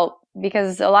help?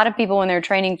 Because a lot of people, when they're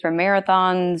training for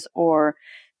marathons or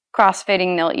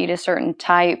CrossFitting, they'll eat a certain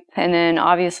type. And then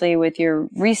obviously with your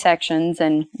resections,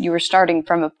 and you were starting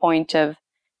from a point of,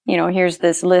 here's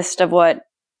this list of what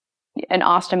an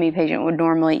ostomy patient would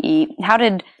normally eat. How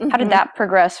did that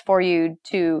progress for you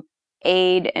to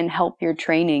aid and help your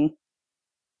training?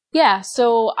 Yeah.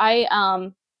 So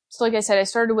so like I said, I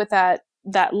started with that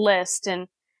list, and,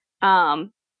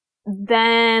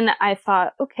 then I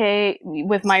thought, okay,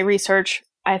 with my research,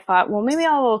 I thought, well, maybe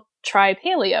I'll try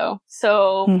paleo.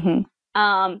 So,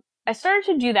 I started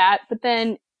to do that, but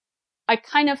then I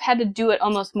kind of had to do it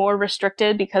almost more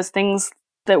restricted because things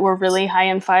that were really high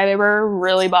in fiber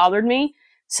really bothered me.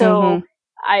 So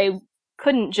I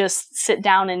couldn't just sit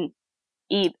down and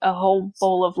eat a whole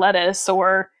bowl of lettuce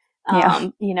or,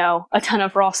 a ton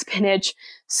of raw spinach.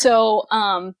 So,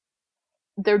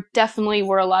 there definitely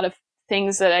were a lot of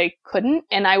things that I couldn't.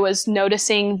 And I was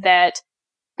noticing that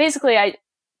basically I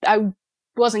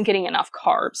wasn't getting enough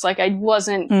carbs. Like I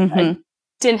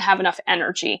didn't have enough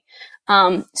energy.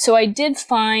 So I did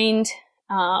find,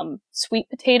 sweet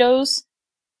potatoes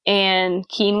and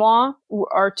quinoa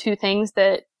are two things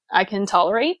that I can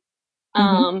tolerate,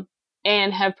 and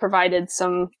have provided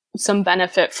some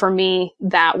benefit for me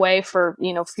that way for,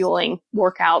 fueling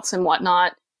workouts and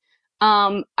whatnot.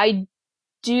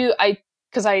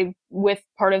 With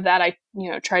part of that, I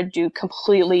tried to do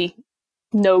completely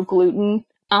no gluten.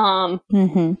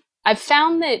 I've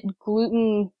found that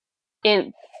gluten,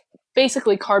 in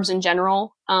basically carbs in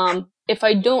general, if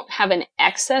I don't have an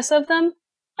excess of them,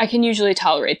 I can usually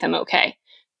tolerate them okay.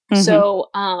 So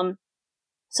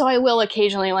I will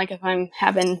occasionally, like if I'm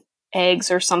having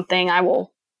eggs or something, I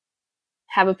will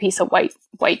have a piece of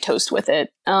white toast with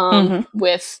it.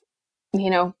 With,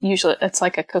 usually it's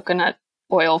like a coconut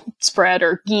oil spread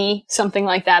or ghee, something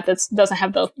like that doesn't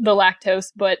have the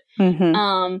lactose. But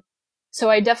so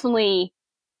I definitely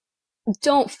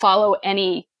don't follow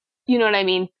any, you know what I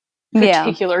mean,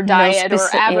 particular diet or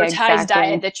advertised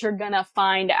diet that you're gonna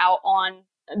find out on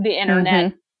the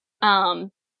internet,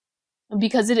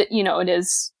 because it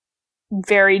is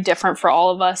very different for all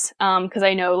of us. Because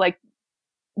I know, like,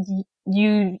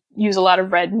 you use a lot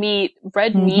of red meat.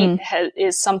 Red meat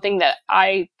is something that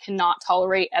I cannot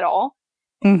tolerate at all.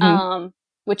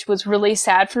 Which was really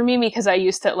sad for me because I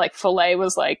used to, like, filet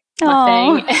was like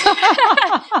my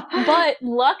thing. But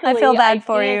luckily, I feel bad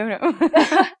for you.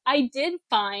 I did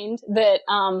find that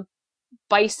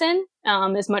bison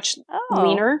is much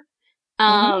leaner,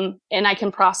 and I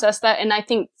can process that. And I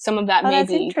think some of that may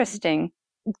be interesting.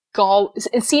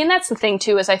 See, and that's the thing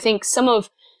too, is I think some of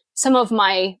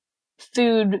my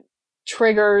food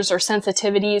triggers or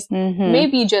sensitivities may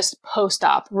be just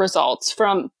post-op results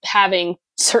from having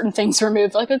certain things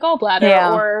removed, like a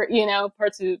gallbladder or,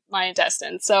 parts of my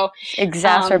intestines. So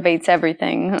exacerbates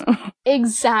everything.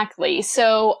 Exactly.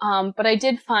 So, but I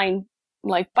did find,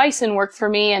 like, bison worked for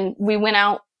me, and we went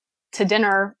out to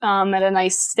dinner, at a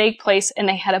nice steak place, and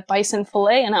they had a bison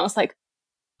fillet, and I was like,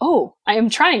 oh, I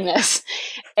am trying this.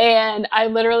 And I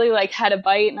literally, like, had a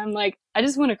bite, and I'm like, I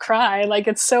just want to cry. Like,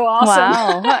 it's so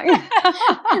awesome.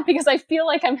 Wow. Because I feel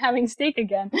like I'm having steak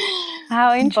again.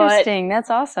 How interesting. That's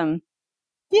awesome.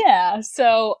 Yeah.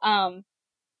 So,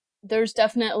 there's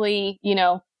definitely,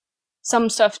 some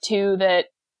stuff too that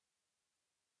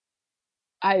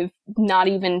I've not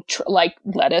even, like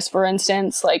lettuce, for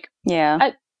instance. Like,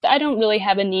 I don't really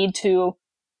have a need to,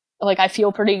 like, I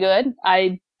feel pretty good.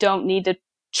 I don't need to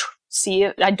see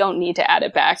it. I don't need to add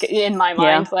it back in my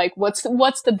mind. Like, what's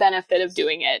the benefit of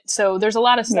doing it? So there's a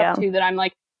lot of stuff too that I'm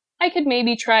like, I could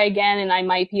maybe try again and I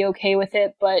might be okay with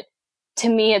it. But to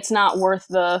me, it's not worth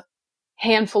the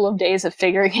handful of days of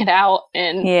figuring it out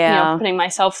and putting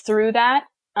myself through that.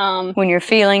 When you're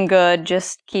feeling good,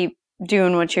 just keep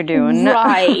doing what you're doing.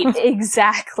 Right.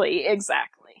 Exactly.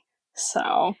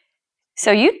 So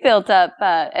you've built up,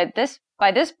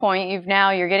 by this point,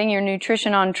 you're getting your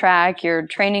nutrition on track. You're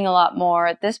training a lot more.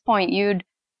 At this point, you'd,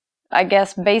 I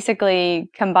guess,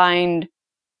 basically combined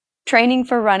training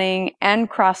for running and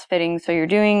CrossFitting. So you're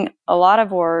doing a lot of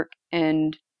work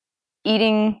and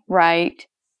eating right.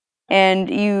 And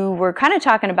you were kind of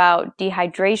talking about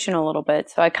dehydration a little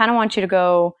bit. So I kind of want you to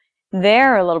go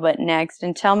there a little bit next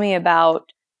and tell me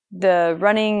about the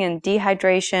running and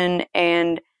dehydration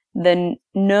and the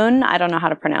Nuun. I don't know how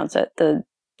to pronounce it. The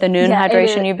Nuun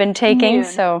hydration you've been taking. Nuun.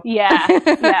 So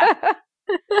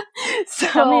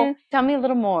So tell me a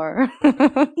little more.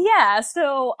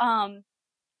 So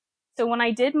when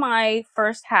I did my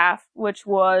first half, which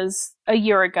was a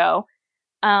year ago,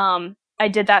 I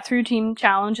did that through Team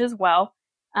Challenge as well.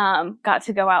 Got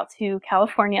to go out to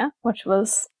California, which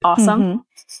was awesome.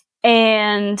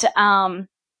 And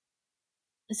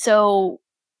so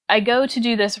I go to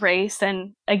do this race,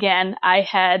 and again, I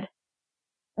had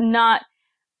not,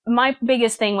 my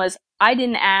biggest thing was I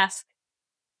didn't ask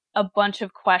a bunch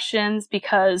of questions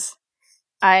because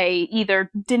I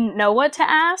either didn't know what to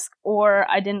ask or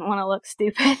I didn't want to look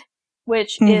stupid,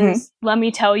 which is, let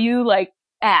me tell you, like,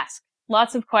 ask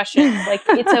lots of questions. Like,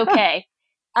 it's okay.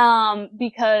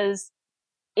 Because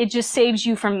it just saves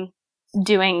you from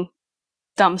doing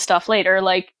dumb stuff later,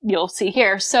 like you'll see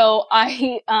here. So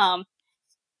I,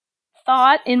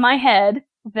 thought in my head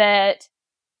that,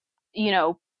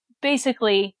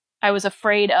 basically I was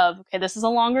afraid of, okay, this is a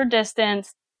longer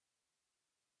distance.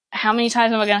 How many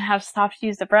times am I going to have to stop to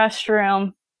use the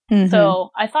restroom?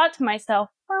 So I thought to myself,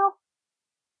 well,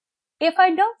 if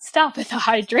I don't stop at the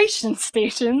hydration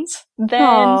stations, then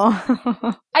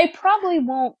Oh. I probably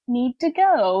won't need to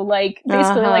go. Like,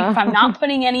 basically, like, if I'm not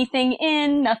putting anything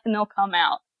in, nothing will come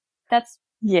out. That's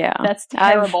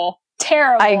terrible.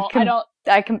 Terrible.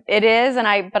 It is,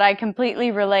 but I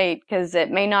completely relate, because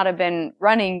it may not have been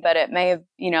running, but it may have,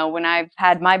 when I've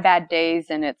had my bad days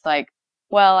and it's like,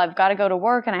 well, I've got to go to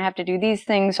work and I have to do these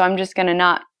things, so I'm just going to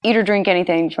not eat or drink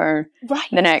anything for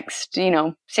the next,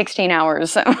 16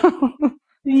 hours. So,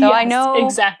 yes, I know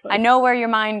exactly. I know where your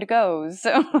mind goes.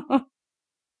 So.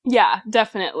 Yeah,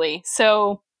 definitely.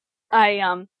 So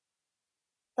that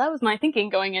was my thinking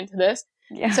going into this.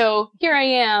 Yeah. So here I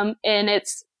am, and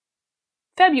it's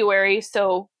February,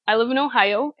 so I live in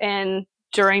Ohio, and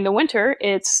during the winter,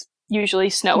 it's usually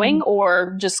snowing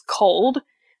or just cold,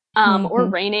 or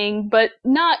raining, but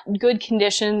not good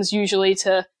conditions usually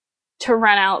to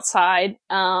run outside.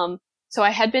 So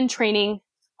I had been training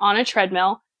on a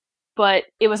treadmill, but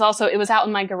it was out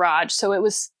in my garage, so it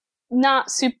was not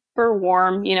super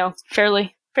warm,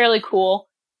 fairly cool.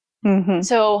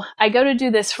 So I go to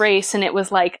do this race, and it was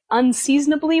like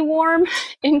unseasonably warm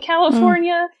in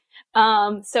California.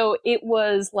 So it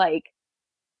was like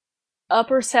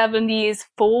upper 70s,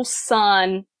 full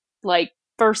sun, like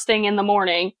first thing in the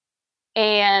morning.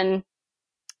 And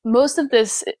most of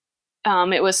this,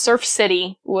 it was Surf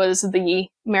City was the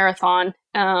marathon.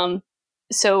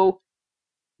 So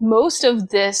most of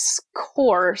this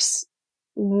course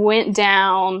went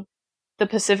down the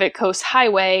Pacific Coast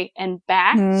Highway and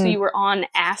back. So you were on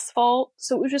asphalt.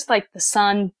 So it was just like the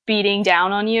sun beating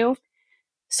down on you.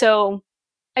 So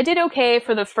I did okay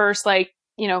for the first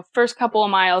first couple of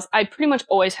miles. I pretty much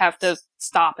always have to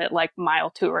stop at like mile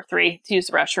 2 or 3 to use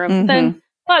the restroom. Then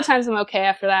a lot of times I'm okay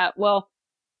after that. Well,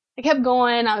 I kept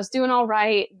going. I was doing all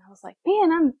right. And I was like,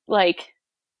 man, I'm like,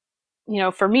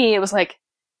 for me, it was like,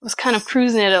 I was kind of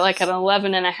cruising it at like an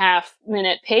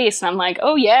 11.5-minute pace. And I'm like,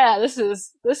 oh yeah, this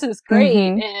is great.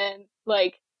 And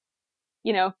like,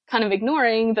 kind of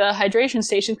ignoring the hydration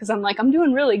station, because I'm like, I'm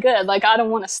doing really good. Like, I don't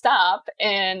want to stop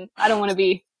and I don't want to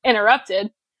be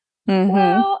interrupted.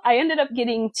 Well, I ended up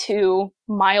getting to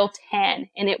mile 10,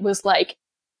 and it was like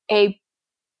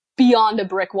beyond a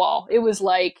brick wall. It was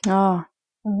like,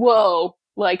 whoa,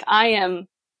 like I am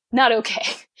not okay.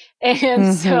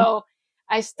 And so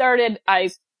I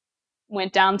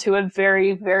went down to a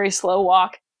very, very slow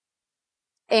walk.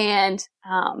 And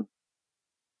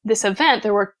this event,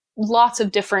 there were lots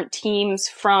of different teams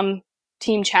from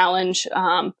Team Challenge,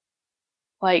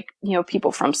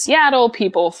 people from Seattle,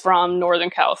 people from Northern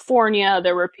California.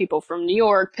 There were people from New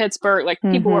York, Pittsburgh, like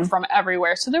people were from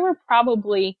everywhere. So there were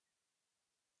probably,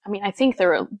 I think there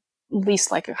were at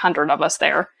least like 100 of us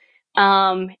there.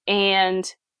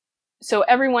 And so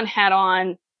everyone had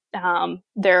on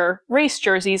their race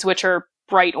jerseys, which are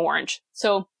bright orange.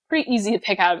 So pretty easy to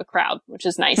pick out of a crowd, which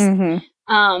is nice.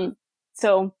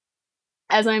 So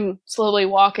as I'm slowly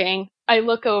walking, I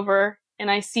look over and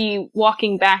I see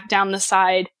walking back down the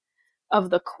side of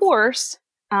the course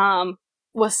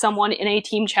was someone in a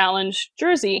Team Challenge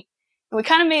jersey. And we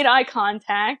kind of made eye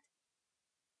contact,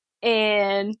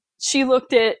 and she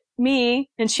looked at me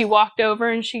and she walked over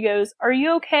and she goes, "Are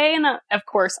you okay?" And of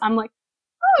course I'm like,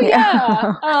 "Oh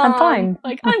yeah, I'm fine.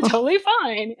 Like, I'm totally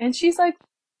fine." And she's like,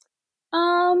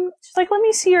 "Let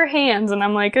me see your hands." And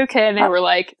I'm like, "Okay." And they were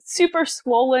like super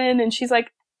swollen. And she's like,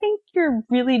 "I think you're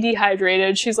really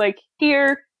dehydrated." She's like,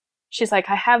 "Here." She's like,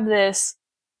 "I have this,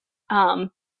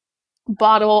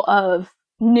 bottle of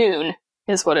Nuun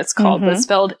is what it's called, but it's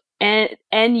spelled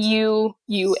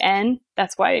Nuun.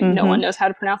 That's why no one knows how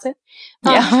to pronounce it.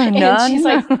 And she's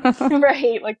like,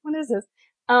 right, like, what is this?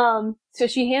 So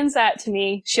she hands that to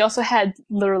me. She also had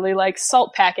literally like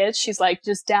salt packets. She's like,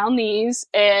 "Just down these,"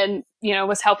 and,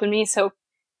 was helping me. So,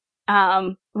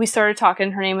 we started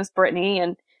talking. Her name was Brittany,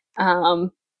 and,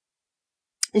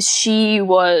 she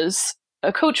was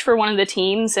a coach for one of the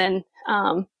teams, and,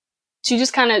 she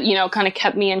just kind of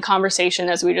kept me in conversation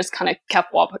as we just kind of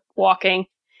kept walking.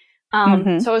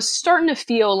 So I was starting to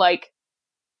feel like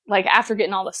after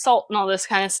getting all the salt and all this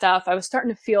kind of stuff, I was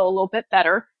starting to feel a little bit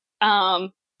better.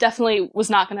 Definitely was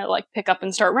not going to like pick up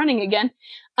and start running again.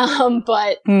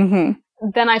 But then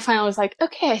I finally was like,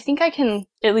 okay, I think I can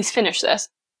at least finish this.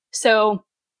 So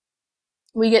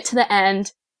we get to the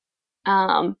end.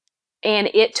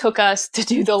 And it took us to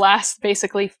do the last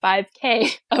basically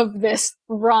 5K of this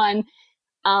run.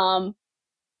 I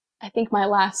think my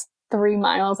last 3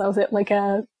 miles, I was at like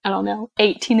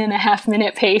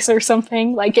 18.5-minute pace or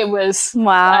something. Like, it was,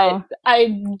 wow.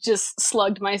 I just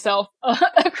slugged myself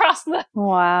across the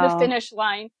finish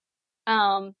line.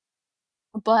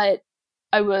 But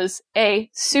I was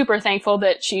super thankful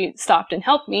that she stopped and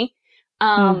helped me.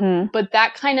 But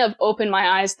that kind of opened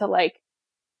my eyes to like,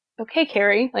 okay,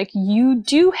 Carrie, like you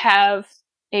do have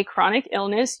a chronic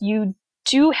illness. You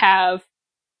do have,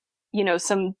 you know,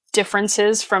 some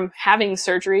differences from having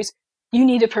surgeries. You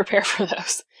need to prepare for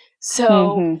those.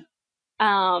 So,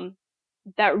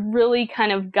 that really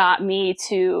kind of got me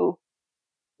to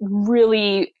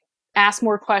really ask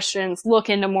more questions, look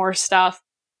into more stuff,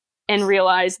 and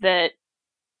realize that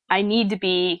I need to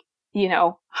be, you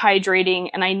know, hydrating,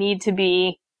 and I need to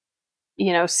be,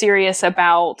 you know, serious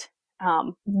about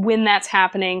when that's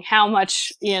happening, how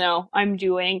much, you know, I'm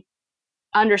doing,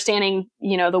 understanding,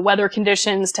 you know, the weather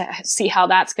conditions to see how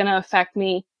that's going to affect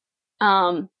me.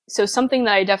 So something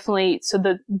that I definitely, so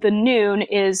the Nuun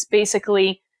is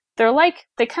basically,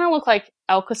 they kind of look like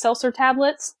Alka-Seltzer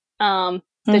tablets,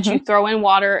 that you throw in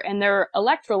water, and they're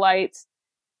electrolytes.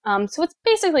 So it's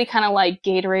basically kind of like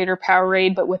Gatorade or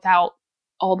Powerade, but without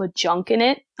all the junk in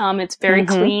it. It's very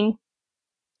clean.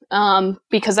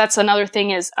 Because that's another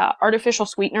thing is, artificial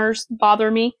sweeteners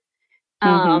bother me.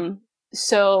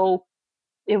 So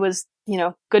it was, you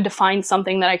know, good to find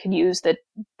something that I could use that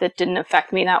didn't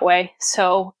affect me that way.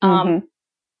 So,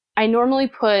 I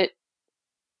normally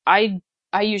I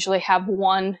usually have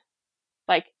one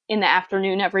like in the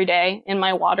afternoon every day in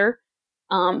my water.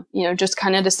 You know, just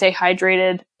kind of to stay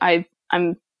hydrated.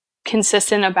 I'm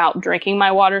consistent about drinking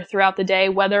my water throughout the day,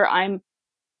 whether I'm,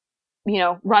 you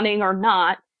know, running or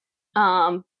not.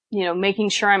 You know, making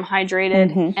sure I'm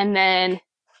hydrated. And then,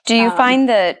 do you find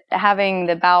that having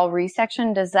the bowel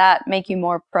resection, does that make you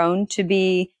more prone to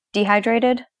be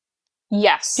dehydrated?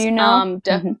 Yes. Do you know?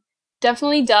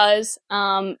 Definitely does.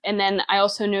 And then I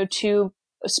also know too,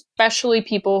 especially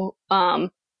people,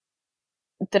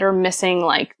 that are missing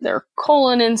like their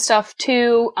colon and stuff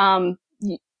too.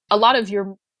 A lot of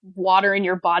your water in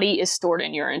your body is stored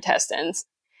in your intestines.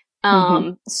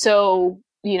 So,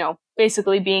 you know,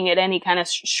 basically being at any kind of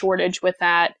shortage with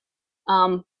that.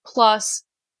 Plus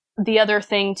the other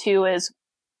thing too is,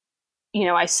 you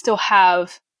know, I still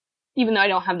have, even though I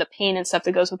don't have the pain and stuff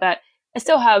that goes with that, I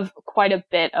still have quite a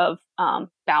bit of,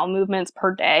 bowel movements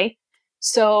per day.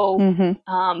 So,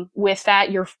 with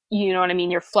that, you know what I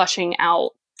mean? You're flushing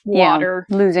out water.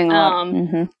 Yeah, losing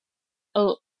a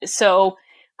lot. So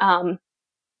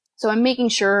I'm making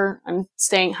sure I'm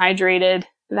staying hydrated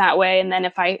that way. And then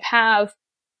if I have,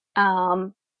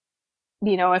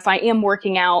 you know, if I am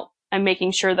working out, I'm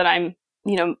making sure that I'm,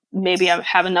 you know, maybe I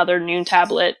have another Nuun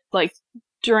tablet like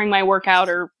during my workout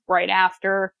or right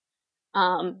after,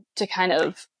 to kind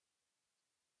of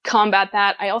combat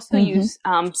that. I also use,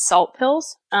 salt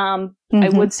pills. I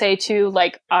would say too,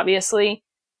 like, obviously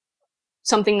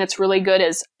something that's really good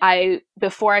is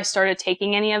before I started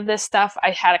taking any of this stuff,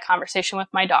 I had a conversation with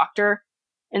my doctor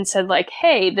and said like,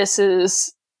 hey, this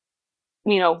is,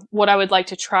 you know, what I would like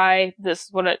to try. This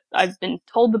is what I've been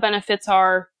told the benefits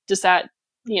are. Does that,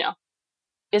 you know,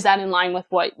 is that in line with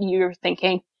what you're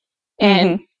thinking?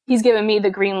 And he's given me the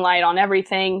green light on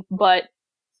everything. But,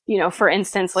 you know, for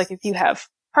instance, like if you have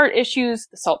heart issues,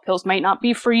 the salt pills might not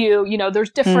be for you. You know,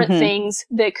 there's different things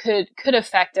that could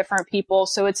affect different people.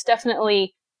 So it's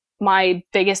definitely my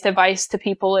biggest advice to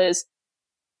people is,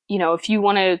 you know, if you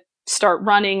want to start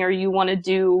running or you want to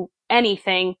do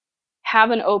anything,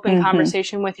 have an open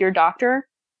conversation with your doctor.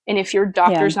 And if your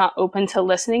doctor's not open to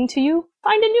listening to you,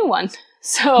 find a new one.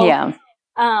 So,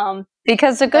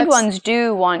 because the good ones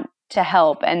do want to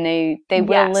help, and they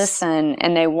will listen,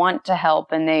 and they want to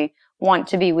help, and they want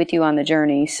to be with you on the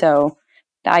journey. So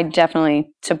I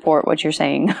definitely support what you're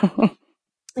saying.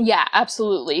 Yeah,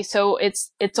 absolutely. So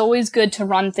it's always good to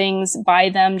run things by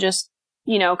them, just,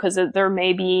 you know, because there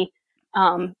may be,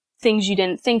 things you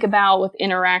didn't think about with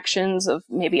interactions of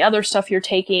maybe other stuff you're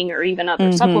taking or even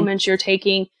other supplements you're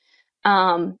taking.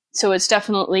 So it's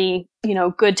definitely, you know,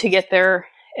 good to get their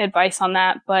advice on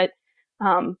that. But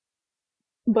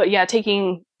yeah,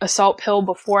 taking a salt pill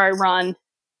before I run,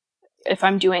 if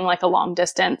I'm doing like a long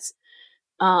distance,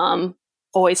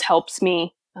 always helps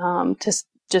me, to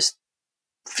just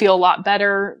feel a lot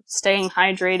better, staying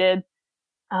hydrated.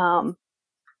 Well,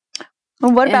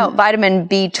 what about vitamin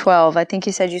B12? I think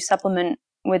you said you supplement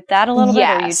with that a little bit,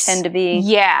 or you tend to be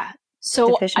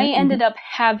So deficient? I ended up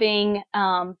having,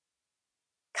 kind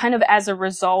of as a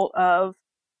result of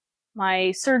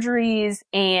my surgeries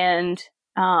and,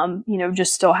 you know,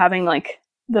 just still having like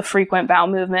the frequent bowel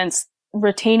movements,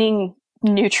 retaining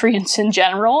nutrients in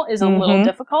general is a little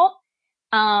difficult.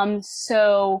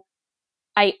 So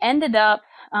I ended up,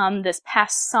 this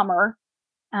past summer,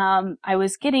 I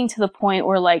was getting to the point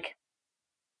where like,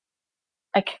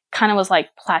 I kind of was like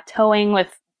plateauing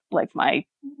with like my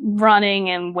running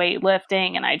and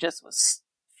weightlifting, and I just was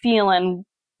feeling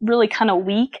really kind of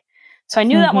weak. So I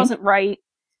knew that wasn't right.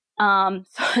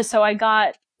 So I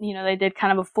got, they did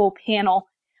kind of a full panel,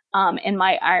 and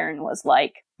my iron was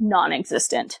like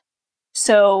non-existent.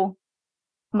 So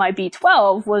my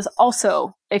B12 was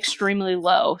also extremely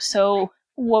low. So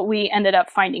what we ended up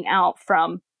finding out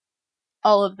from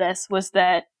all of this was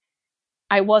that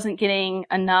I wasn't getting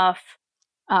enough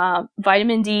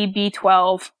vitamin D,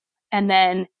 B12, and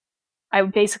then I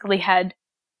basically had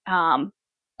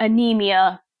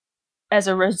anemia as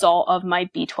a result of my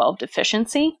B12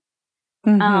 deficiency.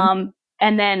 And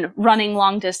then running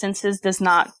long distances does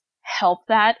not help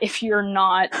that if you're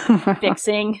not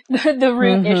fixing the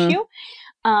root issue.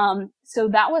 So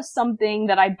that was something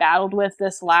that I battled with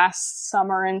this last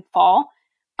summer and fall,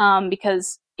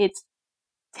 because it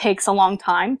takes a long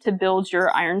time to build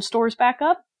your iron stores back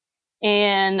up.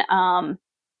 And,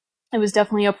 it was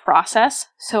definitely a process.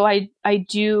 So I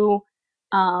do,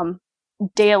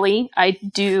 daily, I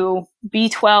do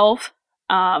B12,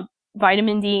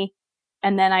 vitamin D,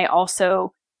 and then I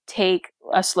also take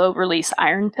a slow release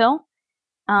iron pill.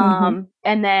 And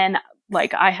then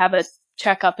like I have a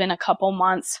checkup in a couple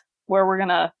months where we're going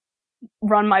to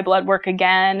run my blood work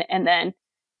again and then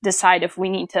decide if we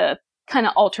need to kind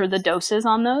of alter the doses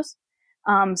on those.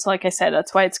 So like I said,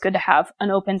 that's why it's good to have an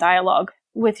open dialogue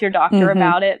with your doctor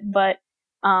about it. But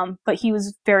he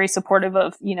was very supportive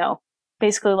of,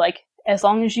 basically like, as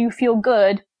long as you feel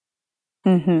good,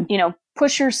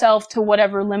 push yourself to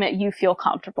whatever limit you feel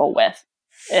comfortable with.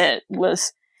 It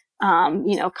was,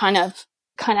 kind of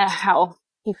how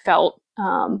he felt,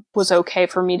 was okay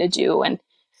for me to do. And,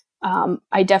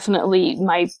 I definitely,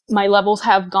 my levels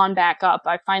have gone back up.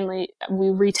 We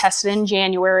retested in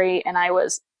January and I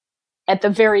was at the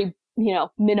very,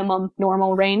 minimum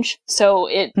normal range. So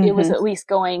it was at least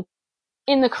going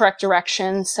in the correct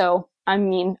direction. So, I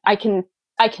mean, I can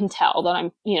tell that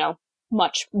I'm,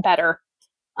 much better.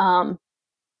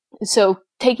 So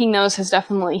taking those has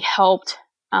definitely helped.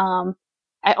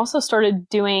 I also started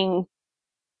doing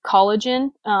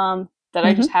collagen, that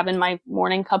I just have in my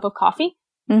morning cup of coffee.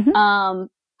 And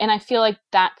I feel like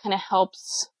that kind of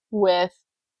helps with,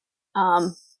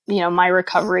 my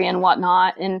recovery and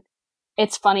whatnot. And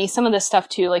it's funny, some of this stuff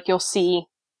too, like you'll see,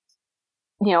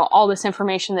 all this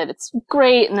information that it's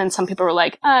great. And then some people are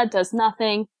like, it does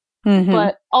nothing.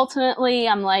 But ultimately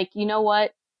I'm like, you know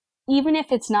what? Even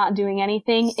if it's not doing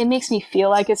anything, it makes me feel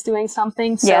like it's doing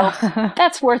something. So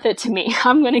that's worth it to me.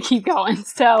 I'm going to keep going.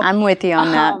 So I'm with you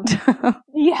on that.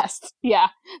 Yes. Yeah.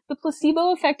 The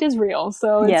placebo effect is real.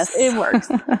 So it works.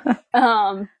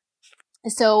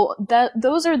 So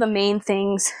those are the main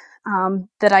things,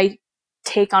 that I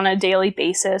take on a daily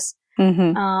basis,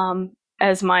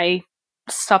 as my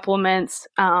supplements.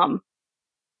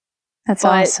 That's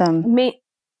awesome.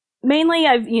 Mainly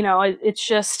it's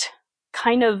just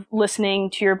kind of listening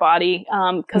to your body.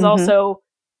 Cause also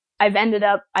I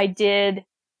did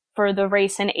for the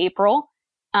race in April,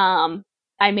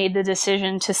 I made the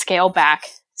decision to scale back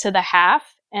to the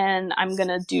half and I'm going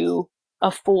to do a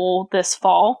full this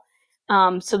fall,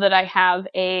 so that I have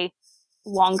a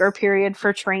longer period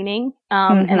for training.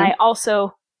 And I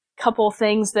also, couple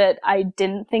things that I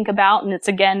didn't think about. And it's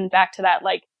again, back to that,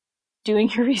 like doing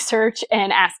your research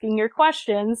and asking your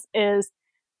questions is,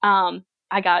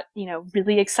 I got,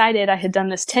 really excited. I had done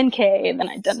this 10K and then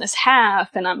I'd done this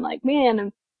half and I'm like, man,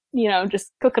 I'm,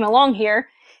 just cooking along here.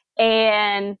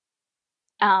 And,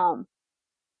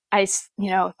 I,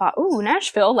 thought, ooh,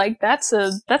 Nashville, like that's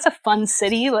a fun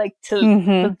city. Like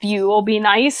the view will be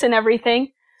nice and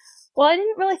everything. Well, I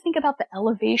didn't really think about the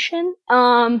elevation.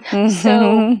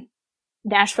 So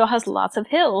Nashville has lots of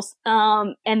hills.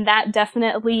 And that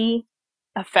definitely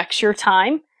affects your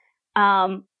time.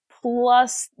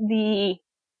 Plus the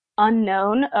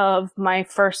unknown of my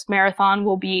first marathon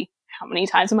will be how many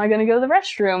times am I going to go to the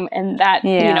restroom? And that,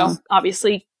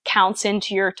 obviously counts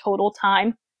into your total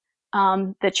time,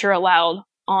 that you're allowed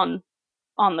on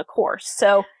the course.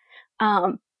 So,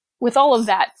 with all of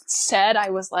that said, I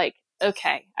was like,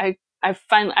 okay, I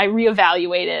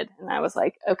reevaluated and I was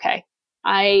like, okay,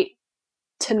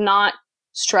 to not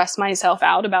stress myself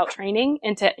out about training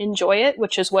and to enjoy it,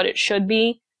 which is what it should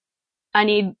be. I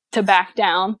need to back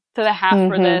down to the half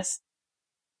for this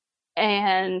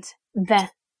and then,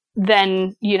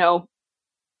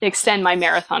 extend my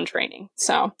marathon training.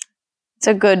 So it's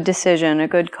a good decision, a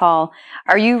good call.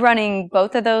 Are you running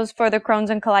both of those for the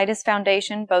Crohn's and Colitis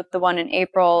Foundation, both the one in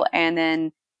April and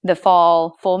then the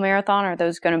fall full marathon? Are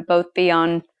those going to both be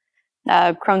on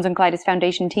Crohn's and Colitis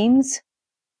Foundation teams?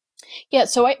 Yeah,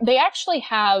 so they actually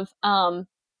have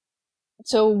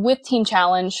so with Team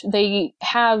Challenge, they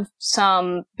have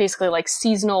some basically like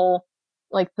seasonal,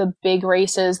 like the big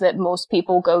races that most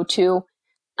people go to,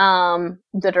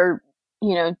 that are,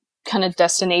 kind of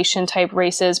destination type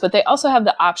races, but they also have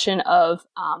the option of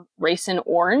Race in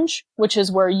Orange, which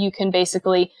is where you can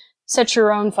basically set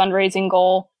your own fundraising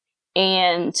goal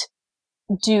and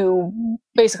do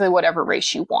basically whatever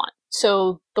race you want.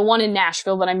 So the one in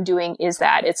Nashville that I'm doing is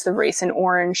that it's the Race in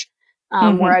Orange,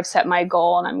 where I've set my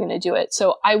goal and I'm going to do it.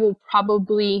 So I will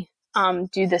probably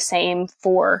do the same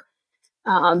for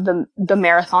the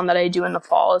marathon that I do in the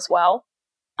fall as well,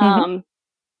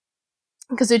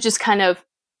 because it just kind of,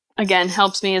 again,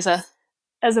 helps me as a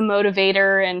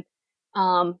motivator, and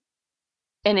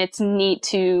it's neat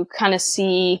to kind of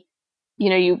see,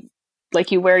 you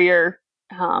wear your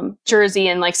jersey,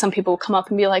 and like some people come up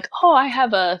and be like, oh, I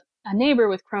have a neighbor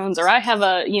with Crohn's, or I have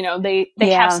they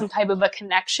have some type of a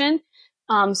connection.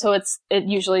 So it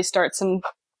usually starts some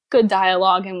good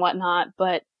dialogue and whatnot,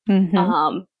 but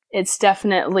it's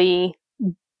definitely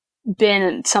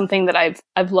been something that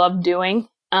I've loved doing,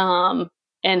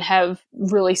 and have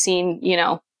really seen,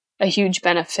 a huge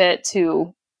benefit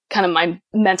to kind of my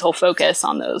mental focus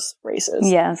on those races.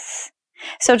 Yes.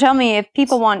 So tell me, if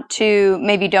people want to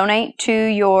maybe donate to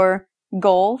your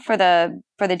goal for the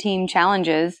team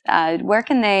challenges, where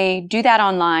can they do that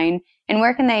online, and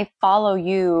where can they follow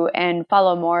you and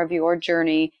follow more of your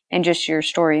journey and just your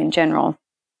story in general?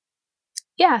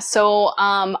 Yeah. So,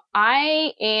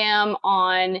 I am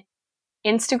on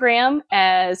Instagram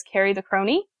as Carrie the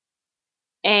Crony,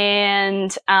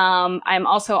 and I'm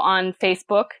also on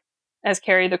Facebook as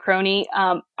Carrie the Crony.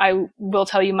 I will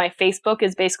tell you, my Facebook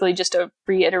is basically just a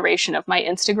reiteration of my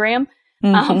Instagram.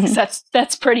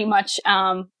 That's pretty much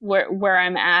where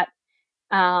I'm at.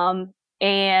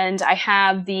 And I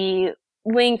have the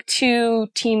link to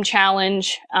Team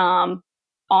Challenge on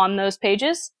those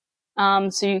pages,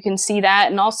 so you can see that.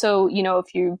 And also,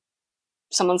 if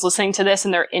someone's listening to this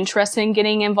and they're interested in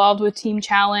getting involved with Team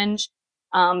Challenge,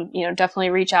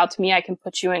 definitely reach out to me. I can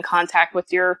put you in contact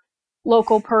with your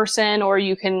local person, or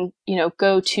you can,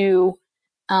 go to,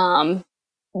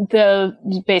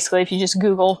 basically, if you just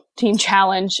Google Team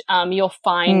Challenge, you'll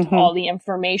find all the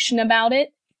information about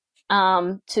it,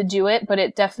 to do it. But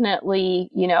it definitely,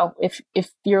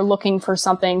 if you're looking for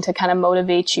something to kind of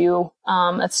motivate you,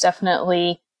 that's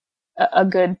definitely a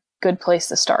good place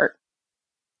to start.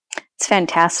 It's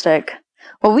fantastic.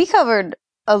 Well, we covered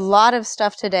a lot of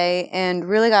stuff today and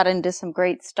really got into some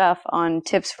great stuff on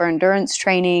tips for endurance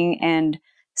training and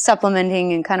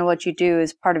supplementing and kind of what you do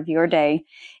as part of your day.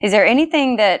 Is there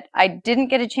anything that I didn't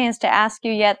get a chance to ask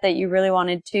you yet that you really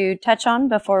wanted to touch on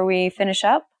before we finish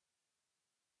up?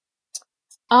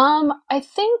 I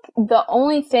think the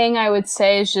only thing I would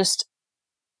say is just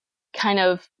kind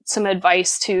of some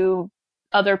advice to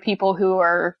other people who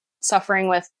are suffering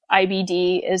with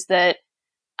IBD is that,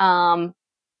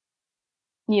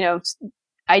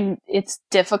 it's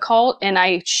difficult, and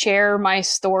I share my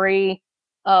story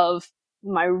of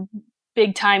my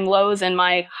big time lows and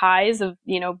my highs of,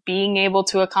 being able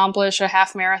to accomplish a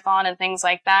half marathon and things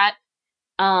like that.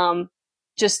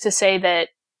 Just to say that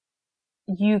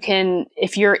you can,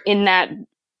 if you're in that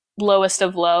lowest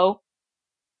of low,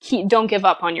 don't give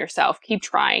up on yourself. Keep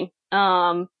trying.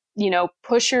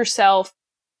 Push yourself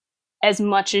as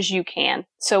much as you can.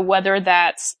 So whether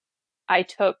that's, I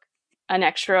took an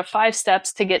extra 5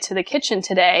 steps to get to the kitchen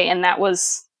today, and that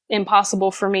was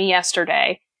impossible for me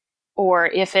yesterday. Or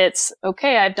if it's,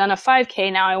 okay, I've done a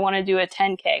 5K, now I want to do a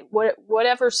 10K.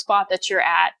 Whatever spot that you're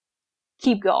at,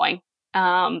 keep going.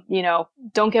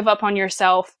 Don't give up on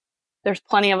yourself. There's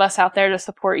plenty of us out there to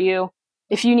support you.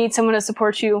 If you need someone to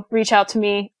support you, reach out to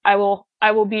me. I will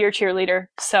be your cheerleader.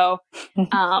 So,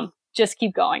 just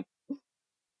keep going.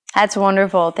 That's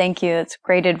wonderful. Thank you. That's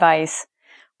great advice.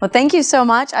 Well, thank you so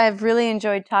much. I've really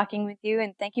enjoyed talking with you,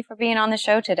 and thank you for being on the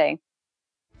show today.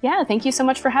 Yeah, thank you so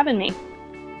much for having me.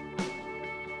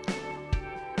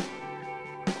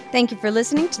 Thank you for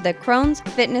listening to the Crohn's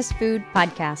Fitness Food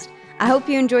Podcast. I hope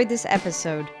you enjoyed this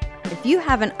episode. If you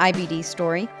have an IBD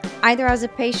story, either as a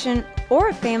patient or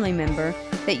a family member,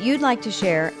 that you'd like to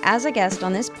share as a guest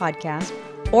on this podcast,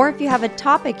 or if you have a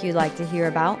topic you'd like to hear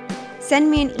about, send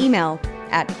me an email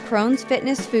at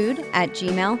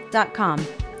crohnsfitnessfood@gmail.com.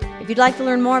 If you'd like to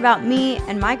learn more about me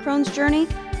and my Crohn's journey,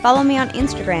 follow me on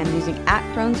Instagram using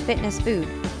 @Crohn'sFitnessFood,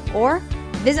 or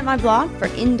visit my blog for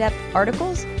in-depth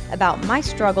articles about my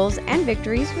struggles and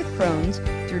victories with Crohn's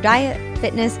through diet,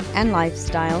 fitness, and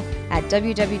lifestyle at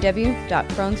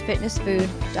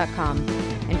www.crohnsfitnessfood.com.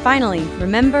 And finally,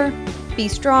 remember, be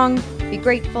strong, be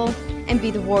grateful, and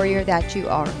be the warrior that you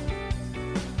are.